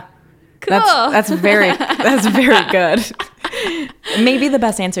 Yeah. Cool. That's very good. Maybe the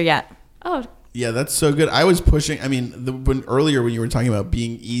best answer yet. Oh. Yeah, that's so good. I was pushing. I mean, earlier when you were talking about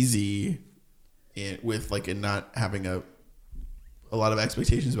being easy, with like and not having a lot of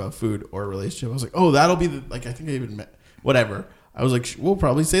expectations about food or a relationship, I was like, oh, that'll be I think I even met whatever. I was like, we'll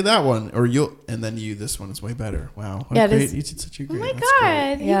probably say that one, or and then this one is way better. Wow. Yeah, Great. You did such a great. Oh my that's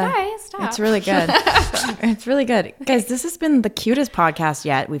God. great. You guys, stop. It's really good. It's really good. Guys, this has been the cutest podcast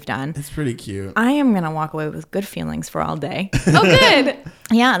yet we've done. It's pretty cute. I am going to walk away with good feelings for all day. Oh, good.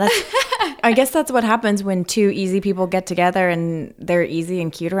 Yeah, I guess that's what happens when two easy people get together and they're easy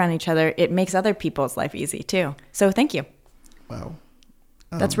and cute around each other. It makes other people's life easy too. So thank you. Wow.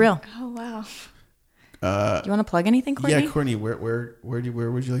 That's real. Oh, wow. Do you want to plug anything, Courtney? Yeah, Courtney, where would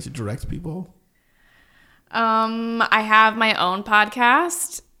you like to direct people? I have my own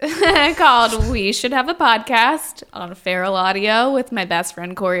podcast called We Should Have a Podcast on Feral Audio with my best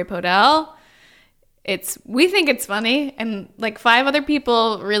friend Corey Podell. We think it's funny, and like 5 other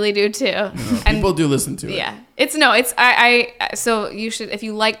people really do too. No, people do listen to it. Yeah, so you should, if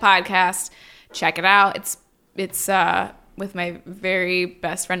you like podcasts, check it out. It's with my very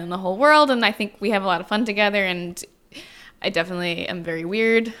best friend in the whole world, and I think we have a lot of fun together, and I definitely am very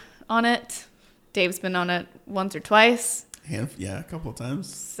weird on it. Dave's been on it once or twice. Yeah, a couple of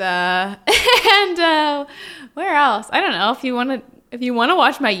times. And where else? I don't know. If you want to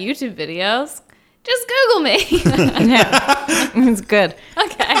watch my YouTube videos, just Google me. Yeah, it's good.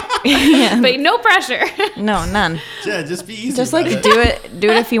 Okay. Yeah. But no pressure. No, none. Yeah, just be easy. Just like about do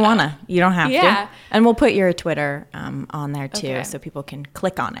it if you wanna. You don't have Yeah. to. And we'll put your Twitter on there too, Okay. so people can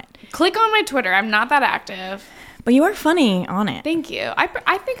click on it. Click on my Twitter. I'm not that active. But you are funny on it. Thank you. I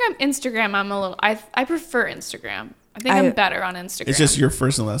think I'm Instagram. I prefer Instagram. I think I'm better on Instagram. It's just your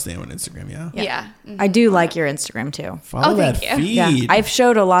first and last name on Instagram, yeah? Yeah. I do like your Instagram too. Follow that thank you. feed. Yeah, I've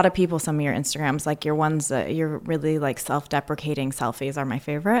showed a lot of people some of your Instagrams, like your ones that you're really like self-deprecating selfies are my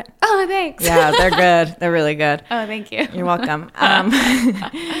favorite. Oh, thanks. Yeah, they're good. They're really good. Oh, thank you. You're welcome.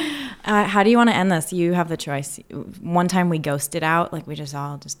 How do you want to end this? You have the choice. One time we ghosted out, like we just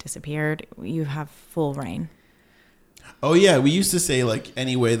all disappeared. You have full reign. Oh yeah, we used to say like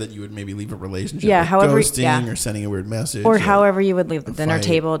any way that you would maybe leave a relationship. Yeah, like however- ghosting yeah. or sending a weird message. Or however you would leave the a dinner fight.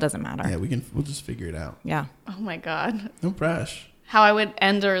 table, it doesn't matter. Yeah, we'll just figure it out. Yeah. Oh my God. No pressure. How I would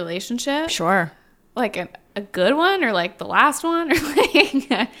end a relationship? Sure. Like a good one, or like the last one, or like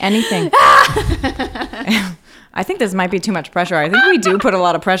Anything. I think this might be too much pressure. I think we do put a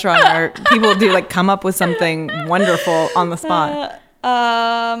lot of pressure on our people to like come up with something wonderful on the spot.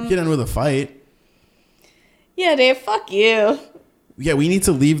 You get in with a fight. Yeah, Dave. Fuck you. Yeah, we need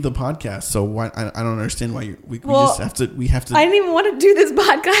to leave the podcast. So why? I don't understand why we Well, just have to. We have to. I didn't even want to do this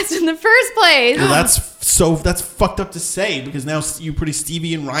podcast in the first place. Well, that's fucked up to say because now you're putting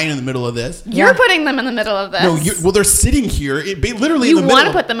Stevie and Ryan in the middle of this. You're Yeah. putting them in the middle of this. No, they're sitting here. Literally, You in the want to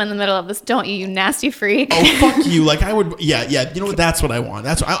middle. put them in the middle of this, don't you? You nasty freak. Oh fuck you! Like I would. Yeah. You know what? That's what I want.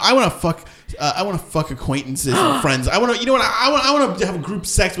 That's what I want to fuck. I want to fuck acquaintances and friends. I want to. You know what? I want to have group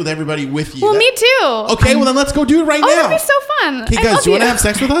sex with everybody with you. Well, me too. Okay, well then let's go do it right Oh, now. that'd be so fun. Okay, I guys, love do you want to have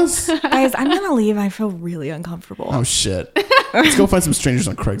sex with us? Guys, I'm going to leave. I feel really uncomfortable. Oh shit! Let's go find some strangers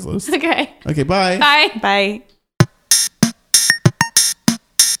on Craigslist. Okay. Okay, bye. Bye. Bye.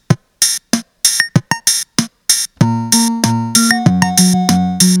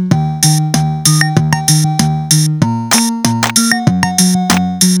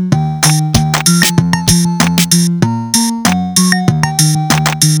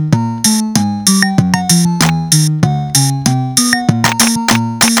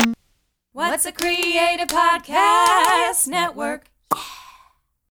 What's a Creative Podcast Network?